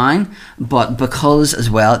 which is fine. But because as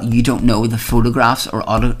well you don't know the photographs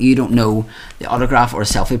you don't know the autograph or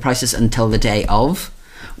selfie prices until the day of,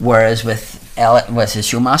 whereas with his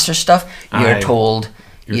Showmaster stuff you're told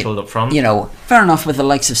up front. You know, fair enough. With the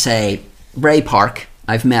likes of, say, Ray Park,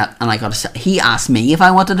 I've met and he asked me if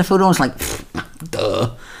I wanted a photo. I was like,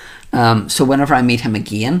 duh. So whenever I meet him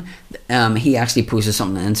again, he actually posted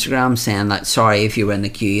something on Instagram saying like, sorry if you were in the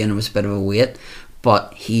queue and it was a bit of a wait,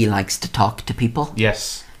 but he likes to talk to people.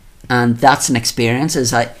 Yes. And that's an experience.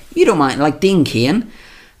 Is like, you don't mind, like Dean Kane,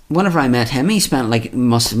 whenever I met him, he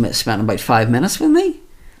must have spent about 5 minutes with me,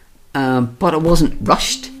 but it wasn't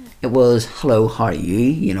rushed. It was, hello, how are you?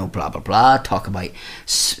 You know, blah, blah, blah. Talk about,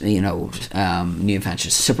 you know, New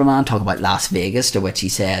Adventures of Superman. Talk about Las Vegas, to which he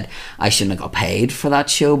said, I shouldn't have got paid for that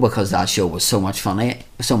show because that show was so much fun. And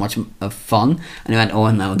he went, oh,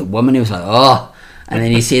 and now the woman, he was like, oh. And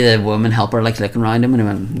then you see the woman helper, like, looking around him, and he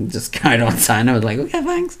went, just carried on signing. I was like, okay,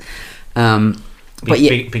 thanks.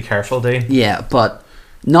 Be careful, dude. Yeah, but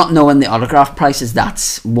not knowing the autograph prices,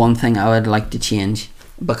 that's one thing I would like to change.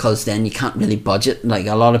 Because then you can't really budget. Like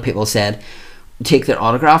a lot of people said, take their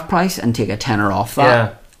autograph price and take a tenner off that.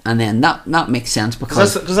 Yeah. And then that makes sense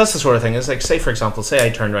because that's the sort of thing. It's like, say for example, say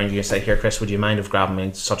I turned around to you and say, here Chris, would you mind if grabbing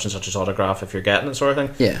me such and such's autograph if you're getting it, sort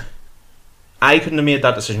of thing. Yeah. I couldn't have made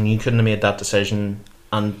that decision, you couldn't have made that decision,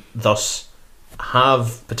 and thus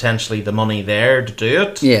have potentially the money there to do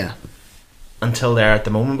it. Yeah. Until there at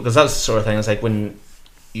the moment, because that's the sort of thing. It's like when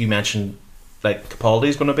you mentioned like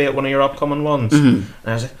Capaldi's going to be at one of your upcoming ones, and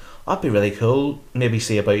I was like, that'd be really cool. Maybe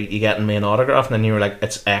see about you getting me an autograph, and then you were like,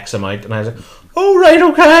 it's X amount, and I was like, oh right,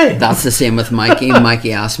 okay. That's the same with Mikey.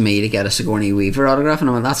 Mikey asked me to get a Sigourney Weaver autograph, and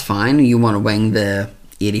I went, that's fine. You want to wing the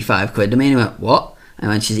 85 quid to me? And he went, what? I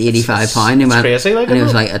went, she's £85. He went, crazy, like, and he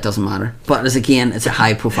was like, it doesn't matter. But it's a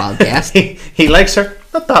high profile guest. he likes her,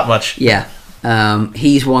 not that much. Yeah.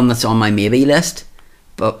 He's one that's on my maybe list,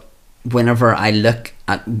 but whenever I look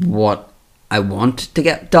at what I want to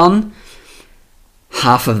get done,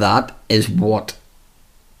 half of that is what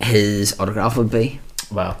his autograph would be.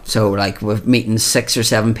 Wow. So like with meeting 6 or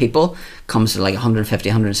 7 people comes to like 150,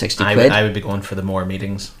 160 quid. I would be going for the more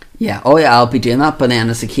meetings. Yeah. Oh yeah, I'll be doing that. But then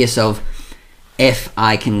it's a case of if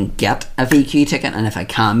I can get a VQ ticket and if I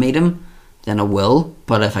can meet him, then I will.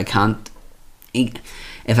 But if I can't,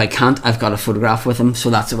 I've got a photograph with him. So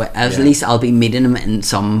that's the way. At least I'll be meeting him in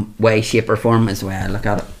some way, shape, or form. Is the way I look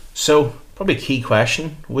at it. So probably key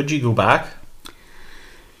question: would you go back?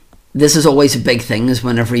 This is always a big thing. Is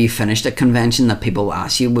whenever you finished a convention, that people will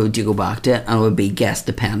ask you, "Would you go back to it?" And it would be guest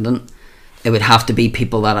dependent. It would have to be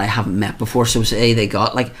people that I haven't met before. So say they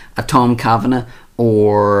got like a Tom Kavanagh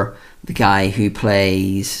or the guy who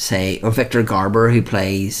plays, say, or Victor Garber who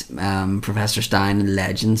plays Professor Stein in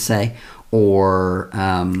Legends, say, or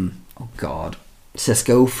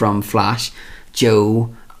Cisco from Flash,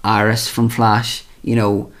 Joe, Iris from Flash, you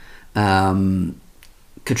know,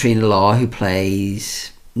 Katrina Law who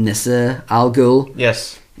plays Nyssa Al Ghul.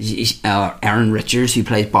 Yes. Erin Richards who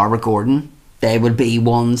plays Barbara Gordon. They would be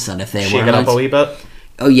ones that if they were shake it up a wee bit.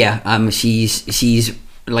 Oh yeah, she's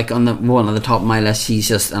like on the one at the top of my list, she's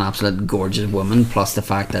just an absolute gorgeous woman. Plus the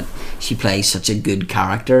fact that she plays such a good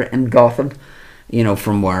character in Gotham. You know,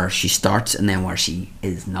 from where she starts and then where she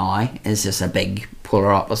is now is just a big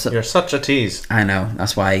polar opposite. You're such a tease. I know.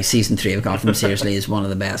 That's why season 3 of Gotham seriously is one of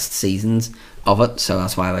the best seasons of it. So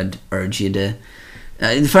that's why I would urge you to.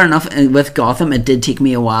 Fair enough. With Gotham, it did take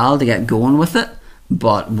me a while to get going with it,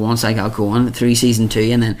 but once I got going through season 2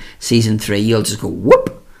 and then season 3, you'll just go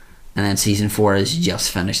whoop, and then season 4 is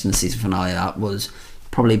just finished, and the season finale that was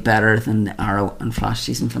probably better than the Arrow and Flash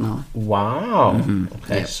season finale. Wow. Mm-hmm.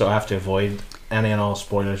 Okay, Yep. so I have to avoid any and all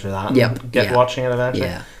spoilers for that. Yep, Get yeah. watching it eventually.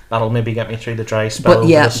 Yeah. That'll maybe get me through the dry spell But of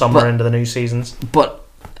yeah, the summer but- into the new seasons. But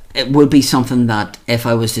it would be something that if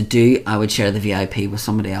I was to do, I would share the VIP with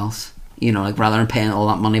somebody else. You know, like rather than paying all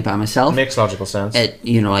that money by myself. Makes logical sense. It,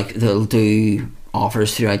 you know, like they'll do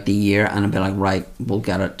offers throughout the year, and I'll be like, right, we'll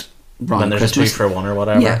get it when around there's Christmas. a 2 for 1 or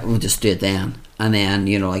whatever. Yeah, we'll just do it then. And then,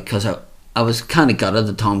 you know, like, because I was kind of gutted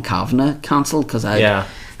that Tom Kavanagh cancelled, because Yeah.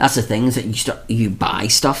 that's the thing, is that you buy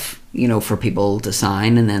stuff, you know, for people to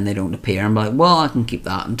sign, and then they don't appear, and be like, well, I can keep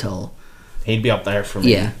that until. He'd be up there for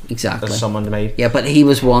me. Yeah, exactly. As someone to me. Yeah, but he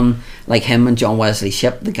was one, like him and John Wesley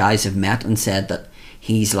Shipp, the guys have met and said that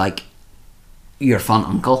he's like your fun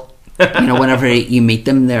uncle. You know, whenever you meet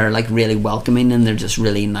them, they're like really welcoming, and they're just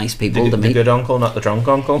really nice people to The meet. good uncle, not the drunk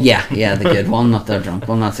uncle. Yeah, the good one, not the drunk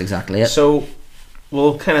one. That's exactly it. So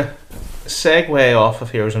we'll kind of segue off of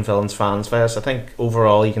Heroes and Villains Fans Fest. I think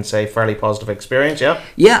overall you can say fairly positive experience. Yeah.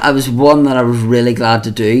 Yeah, I was one that I was really glad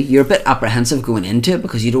to do. You're a bit apprehensive going into it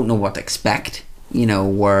because you don't know what to expect, you know,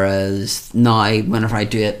 whereas now, whenever I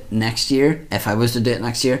do it next year, if I was to do it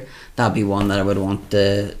next year, that'd be one that I would want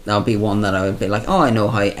to, that'd be one that I would be like, oh, I know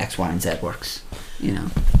how X, Y, and Z works, you know.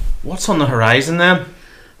 What's on the horizon then?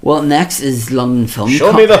 Well, next is London Film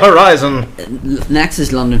Show me the horizon. Next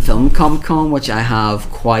is London Film Comic Con, which I have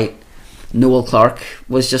quite. Noel Clarke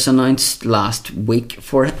was just announced last week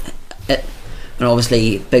for it, and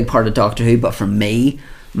obviously big part of Doctor Who, but for me,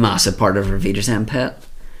 massive part of Reviewers End Pet.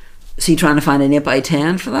 Is he trying to find an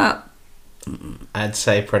 8x10 for that? I'd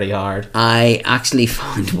say pretty hard. I actually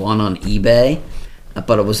found one on eBay,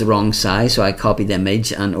 but it was the wrong size, so I copied the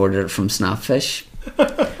image and ordered it from Snapfish.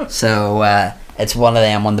 So it's one of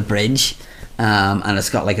them on the bridge, and it's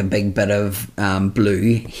got like a big bit of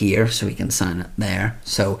blue here, so we can sign it there.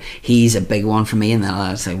 So he's a big one for me, and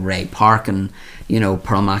then it's like Ray Park and, you know,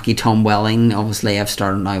 Pearl Mackie, Tom Welling. Obviously, I've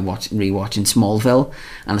started now rewatching Smallville,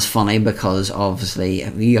 and it's funny because obviously, are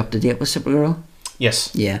you up to date with Supergirl?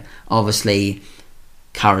 Yes. Yeah, obviously,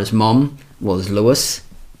 Kara's mum was Lois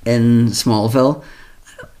in Smallville,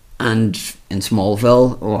 and in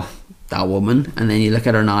Smallville, oh, that woman. And then you look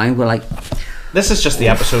at her now, we're like, This is just the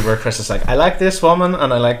episode where Chris is like, I like this woman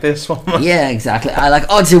and I like this woman. yeah, exactly. I like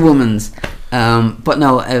odds of women's. But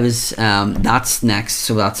no, it was that's next,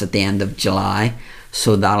 so that's at the end of July.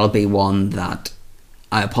 So that'll be one that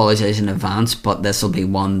I apologise in advance, but this will be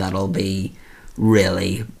one that'll be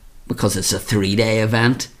really, because it's a 3-day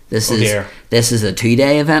event. This is a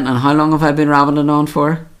 2-day event. And how long have I been rabbiting on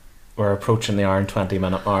for? We're approaching the hour and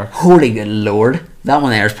 20-minute mark. Holy good lord, that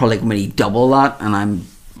one there is probably going to be double that, and I'm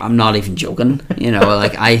not even joking. You know,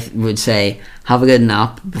 like I would say, have a good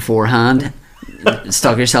nap beforehand,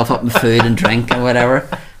 stock yourself up with food and drink and whatever.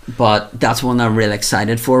 But that's one that I'm really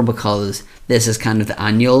excited for, because this is kind of the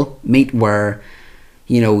annual meet where,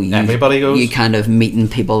 you know, everybody goes. You kind of meeting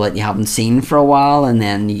people that you haven't seen for a while, and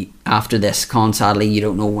then after this con, sadly, you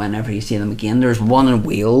don't know whenever you see them again. There's one in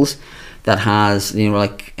Wales that has, you know,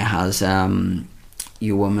 like it has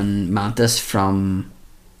your woman Mantis from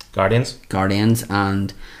Guardians,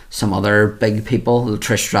 and some other big people,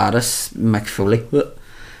 Trish Stratus, Mick Foley,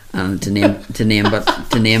 and to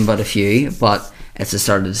name but a few. But it's the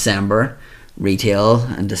start of December, retail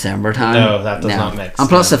in December time. No, that does not mix. And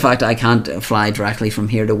plus the fact I can't fly directly from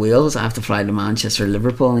here to Wales, I have to fly to Manchester,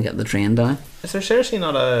 Liverpool, and get the train down. Is there seriously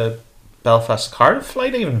not a Belfast Cardiff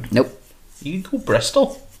flight even? Nope. You can go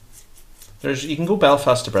Bristol. You can go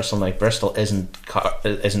Belfast to Bristol. Like Bristol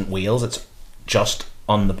isn't Wales. It's just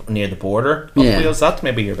on the near the border of Wales. That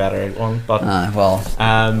maybe your better one. But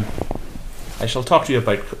I shall talk to you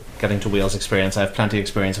about getting to Wales experience. I have plenty of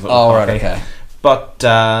experience of it. Oh, right, okay. But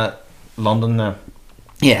London now.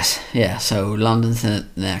 Yes, yeah. So London's the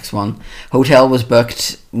next one. Hotel was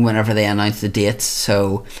booked whenever they announced the dates.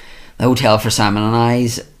 So the hotel for Simon and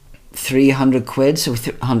I's £300, so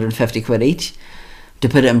 150 quid each. To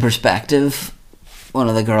put it in perspective, one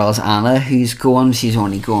of the girls, Anna, who's going, she's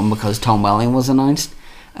only going because Tom Welling was announced.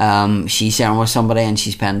 She's sharing with somebody and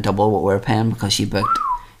she's paying double what we're paying because she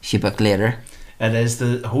booked later. It is.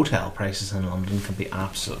 The hotel prices in London can be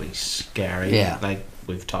absolutely scary. Yeah. Like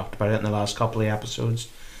we've talked about it in the last couple of episodes,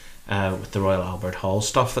 with the Royal Albert Hall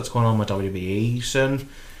stuff that's going on with WWE soon.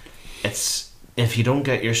 It's, if you don't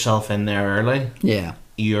get yourself in there early, Yeah.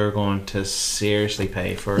 you're going to seriously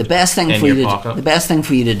pay for The it best thing in for your you pocket. the best thing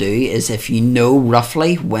for you to do is, if you know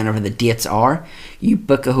roughly whenever the dates are, you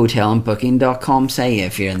book a hotel on booking.com, say,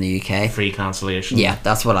 if you're in the UK. Free cancellation. Yeah,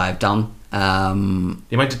 that's what I've done. The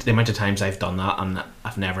amount of times I've done that and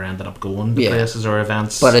I've never ended up going to Yeah. places or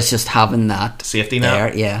events. But it's just having that Safety net.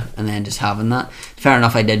 there, yeah, and then just having that. Fair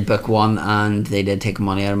enough, I did book one and they did take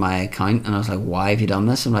money out of my account, and I was like, why have you done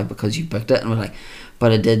this? I'm like, because you booked it. And I was like,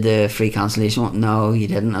 but I did the free cancellation one. No, you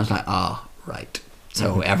didn't. I was like, oh, right.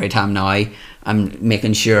 So every time now, I'm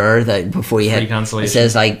making sure that before you Free hit, cancellation. it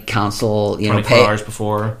says like cancel, 24 hours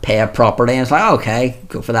before. pay a property. And it's like, okay,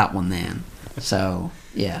 go for that one then. So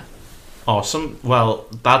yeah. Awesome. Well,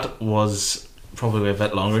 that was probably a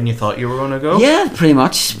bit longer than you thought you were going to go. Yeah, pretty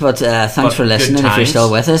much. But thanks But for good listening if you're times.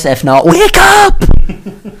 still with us. If not, wake up!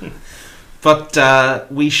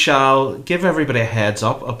 But we shall give everybody a heads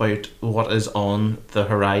up about what is on the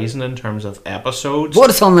horizon in terms of episodes. What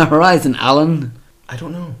is on the horizon, Alan? I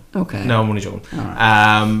don't know. Okay. No, I'm only joking.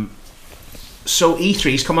 Alright. So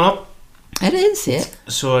E3's coming up. It is, yeah.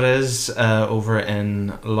 So it is over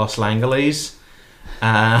in Los Angeles.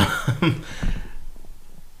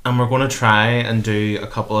 And we're going to try and do a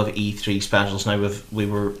couple of E3 specials. Now, we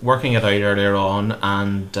were working it out earlier on,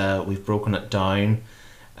 and we've broken it down.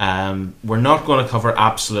 We're not going to cover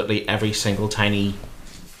absolutely every single tiny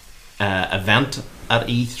event at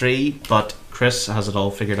E3, but Chris has it all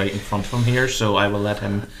figured out in front of him here, so I will let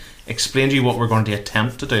him explain to you what we're going to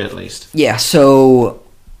attempt to do at least. Yeah, so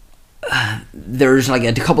there's like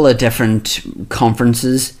a couple of different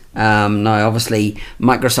conferences. Now, obviously,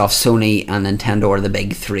 Microsoft, Sony, and Nintendo are the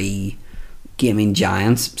big three gaming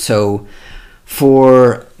giants. So,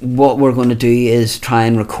 for what we're going to do is try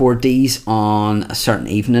and record these on a certain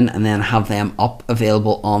evening and then have them up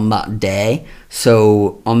available on that day.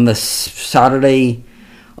 So, on the Saturday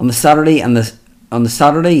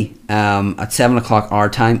at 7 o'clock our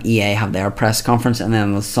time, EA have their press conference, and then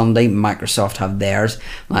on the Sunday, Microsoft have theirs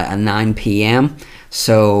like at 9 p.m.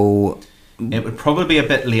 So it would probably be a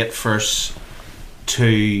bit late for us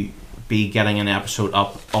to be getting an episode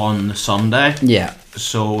up on the Sunday. yeah,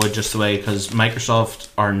 So just the way, because Microsoft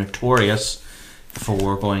are notorious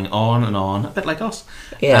for going on and on, a bit like us,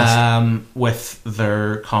 Yes. with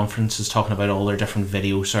their conferences talking about all their different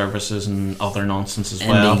video services and other nonsense as indie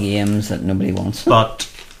well. games that nobody wants. But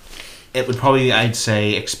it would probably, I'd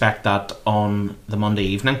say, expect that on the Monday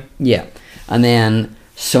evening. Yeah, and then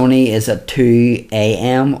Sony is at 2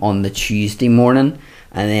 a.m. on the Tuesday morning,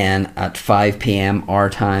 and then at 5 p.m. our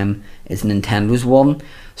time is Nintendo's one.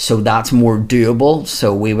 So that's more doable.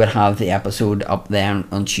 So we would have the episode up then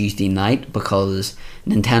on Tuesday night, because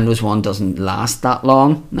Nintendo's one doesn't last that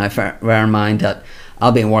long. Now, bear in mind that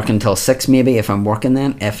I'll be working till 6 maybe if I'm working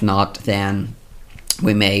then. If not, then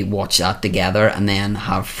we may watch that together and then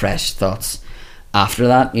have fresh thoughts after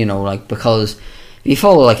that. You know, like, because if you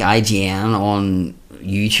follow like IGN on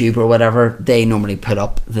YouTube or whatever, they normally put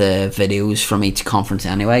up the videos from each conference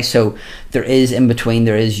anyway. So there is in between,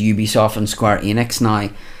 there is Ubisoft and Square Enix. Now,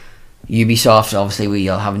 Ubisoft, obviously,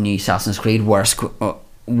 we'll have a new Assassin's Creed,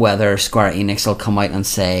 whether Square Enix will come out and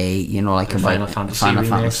say, you know, like The about Final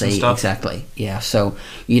Fantasy and stuff. exactly, yeah. So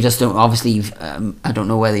you just don't, obviously, I don't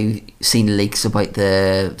know whether you've seen leaks about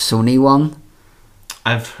the Sony one.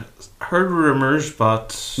 I've heard rumours,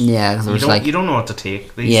 but Yeah, 'cause there was like, you don't know what to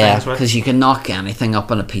take these yeah, things with. because you can knock anything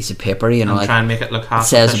up on a piece of paper, you know, And like try and make it look half it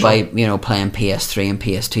says official. about, you know, playing PS3 and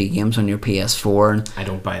PS2 games on your PS4 and I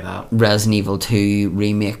don't buy that. Resident Evil 2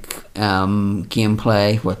 remake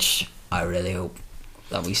gameplay, which I really hope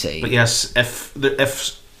that we see. But yes, if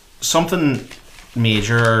something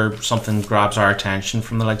major or something grabs our attention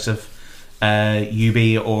from the likes of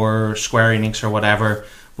Ubi or Square Enix or whatever,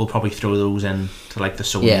 we'll probably throw those in to like the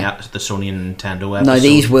Sony, Yeah. the Sony and Nintendo episode. Now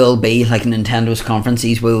these will be like Nintendo's conference.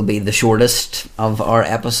 These will be the shortest of our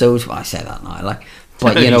episodes. Well, I say that now, like,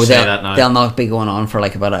 but you You know say that now. they'll not be going on for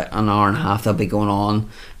like about an hour and a half. They'll be going on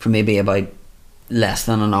for maybe about less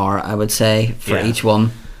than an hour, I would say, for Yeah. each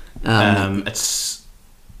one.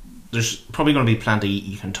 There's probably going to be plenty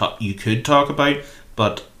you could talk about,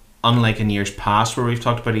 but unlike in years past where we've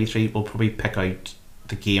talked about E3, we'll probably pick out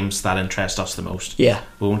the games that interest us the most. Yeah,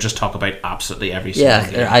 We won't just talk about absolutely every single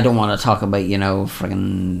game. yeah. I don't want to talk about, you know,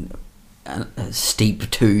 friggin' Steep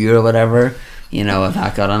 2 or whatever. You know, if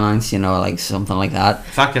that got announced, you know, like something like that.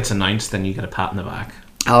 If that gets announced, then you get a pat in the back.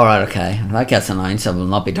 All right, okay. If that gets announced, I will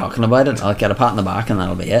not be talking about it. I'll get a pat on the back, and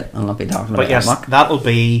that'll be it. I'll not be talking about But yes, it. that'll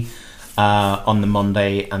be on the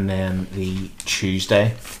Monday and then the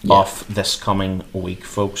Tuesday of this coming week,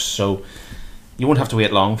 folks. So you won't have to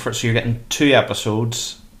wait long for it. So you're getting 2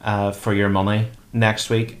 episodes for your money next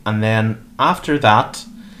week, and then after that,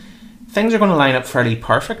 things are going to line up fairly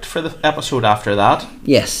perfect for the episode after that.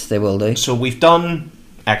 Yes, they will do. So we've done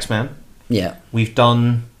X-Men. Yeah. We've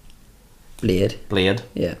done Blade.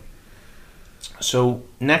 Yeah. So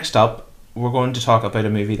next up, we're going to talk about a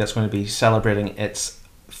movie that's going to be celebrating its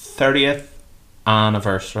 30th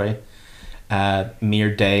anniversary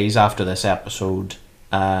mere days after this episode,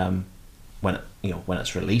 when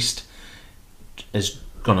it's released, is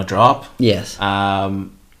going to drop. Yes.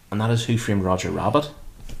 And that is Who Framed Roger Rabbit.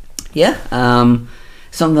 Yeah.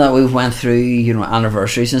 Something that we've went through,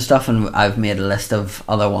 anniversaries and stuff, and I've made a list of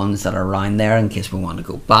other ones that are around there in case we want to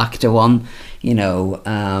go back to one,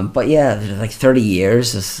 but yeah, like 30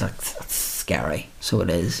 years that's scary. So it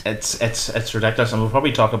is. It's ridiculous, and we'll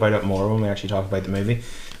probably talk about it more when we actually talk about the movie.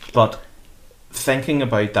 But thinking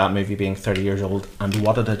about that movie being 30 years old and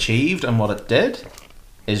what it achieved and what it did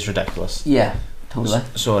is ridiculous. Yeah, totally.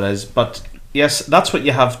 So it is. But yes, that's what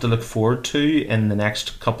you have to look forward to in the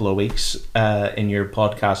next couple of weeks in your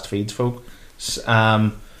podcast feeds, folks.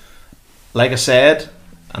 Like I said,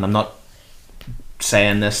 and I'm not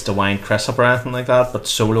saying this to wind Chris up or anything like that, but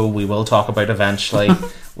Solo we will talk about eventually.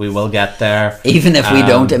 We will get there. Even if we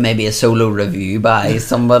don't, it may be a solo review by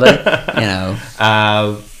somebody,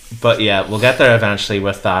 But yeah, we'll get there eventually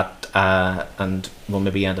with that, and we'll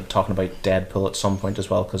maybe end up talking about Deadpool at some point as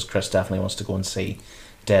well, because Chris definitely wants to go and see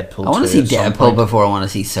Deadpool. I want to see Deadpool before I want to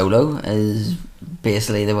see Solo, is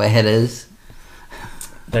basically the way it is.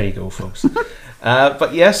 There you go, folks.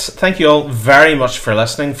 But yes, thank you all very much for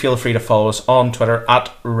listening. Feel free to follow us on Twitter at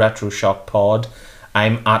RetroShockPod.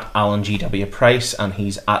 I'm at Alan GW Price, and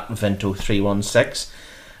he's at Vinto316.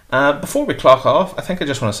 Before we clock off, I think I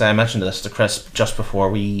just want to say, I mentioned this to Chris just before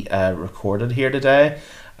we recorded here today.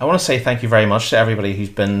 I want to say thank you very much to everybody who's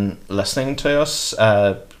been listening to us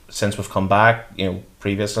since we've come back,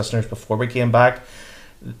 previous listeners before we came back.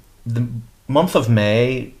 The month of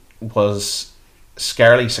May was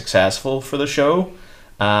scarily successful for the show.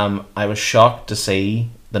 I was shocked to see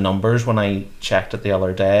the numbers when I checked it the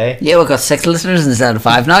other day. Yeah, we've got 6 listeners instead of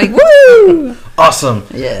 5 now. Woo! Awesome.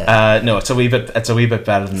 Yeah. No, it's a wee bit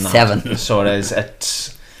better than that. 7. So it is.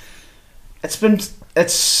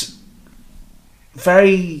 It's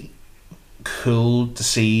very cool to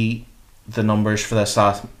see the numbers for this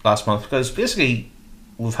last month, because basically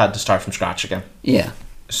we've had to start from scratch again. Yeah.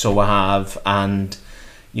 So we have, and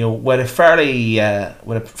with a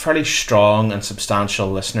fairly strong and substantial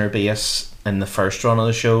listener base in the first run of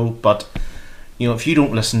the show, but if you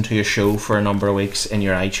don't listen to a show for a number of weeks in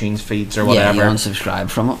your iTunes feeds or whatever, you unsubscribe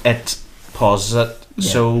from it pauses it. Yeah.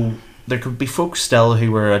 So there could be folks still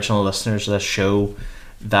who were original listeners to this show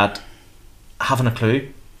that haven't a clue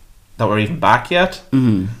that we're even back yet.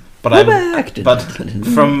 Mm-hmm. But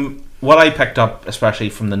from what I picked up, especially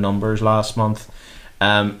from the numbers last month,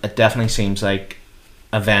 it definitely seems like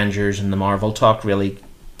Avengers and the Marvel talk really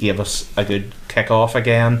gave us a good kick-off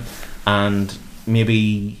again, and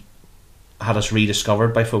maybe had us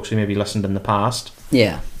rediscovered by folks who maybe listened in the past.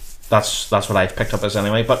 Yeah. That's what I've picked up as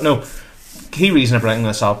anyway. But no, key reason of bringing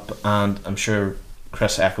this up, and I'm sure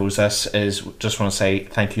Chris echoes this, is just want to say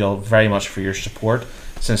thank you all very much for your support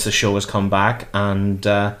since the show has come back, and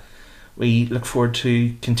we look forward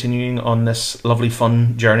to continuing on this lovely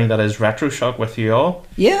fun journey that is Retro Shock with you all.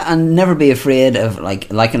 Yeah, and never be afraid of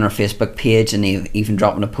liking our Facebook page and even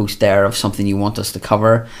dropping a post there of something you want us to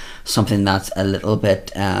cover, something that's a little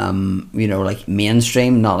bit like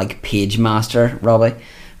mainstream, not like Page Master Robbie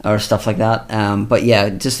or stuff like that. But yeah,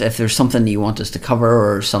 just if there's something you want us to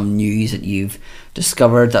cover or some news that you've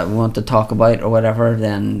discovered that we want to talk about or whatever,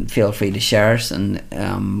 then feel free to share us,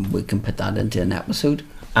 and we can put that into an episode.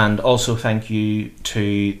 And also thank you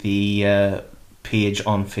to the page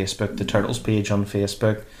on Facebook, the Turtles page on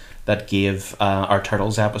Facebook, that gave our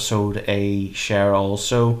Turtles episode a share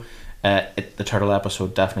also. The Turtle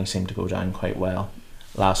episode definitely seemed to go down quite well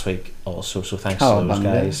last week also, so thanks to those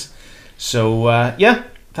guys. So yeah,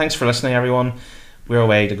 thanks for listening everyone. We're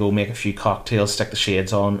away to go make a few cocktails, stick the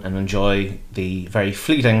shades on, and enjoy the very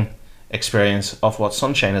fleeting experience of what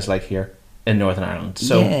sunshine is like here in Northern Ireland.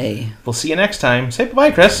 So Yay. We'll see you next time. Say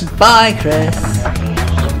bye-bye, Chris. Bye, Chris.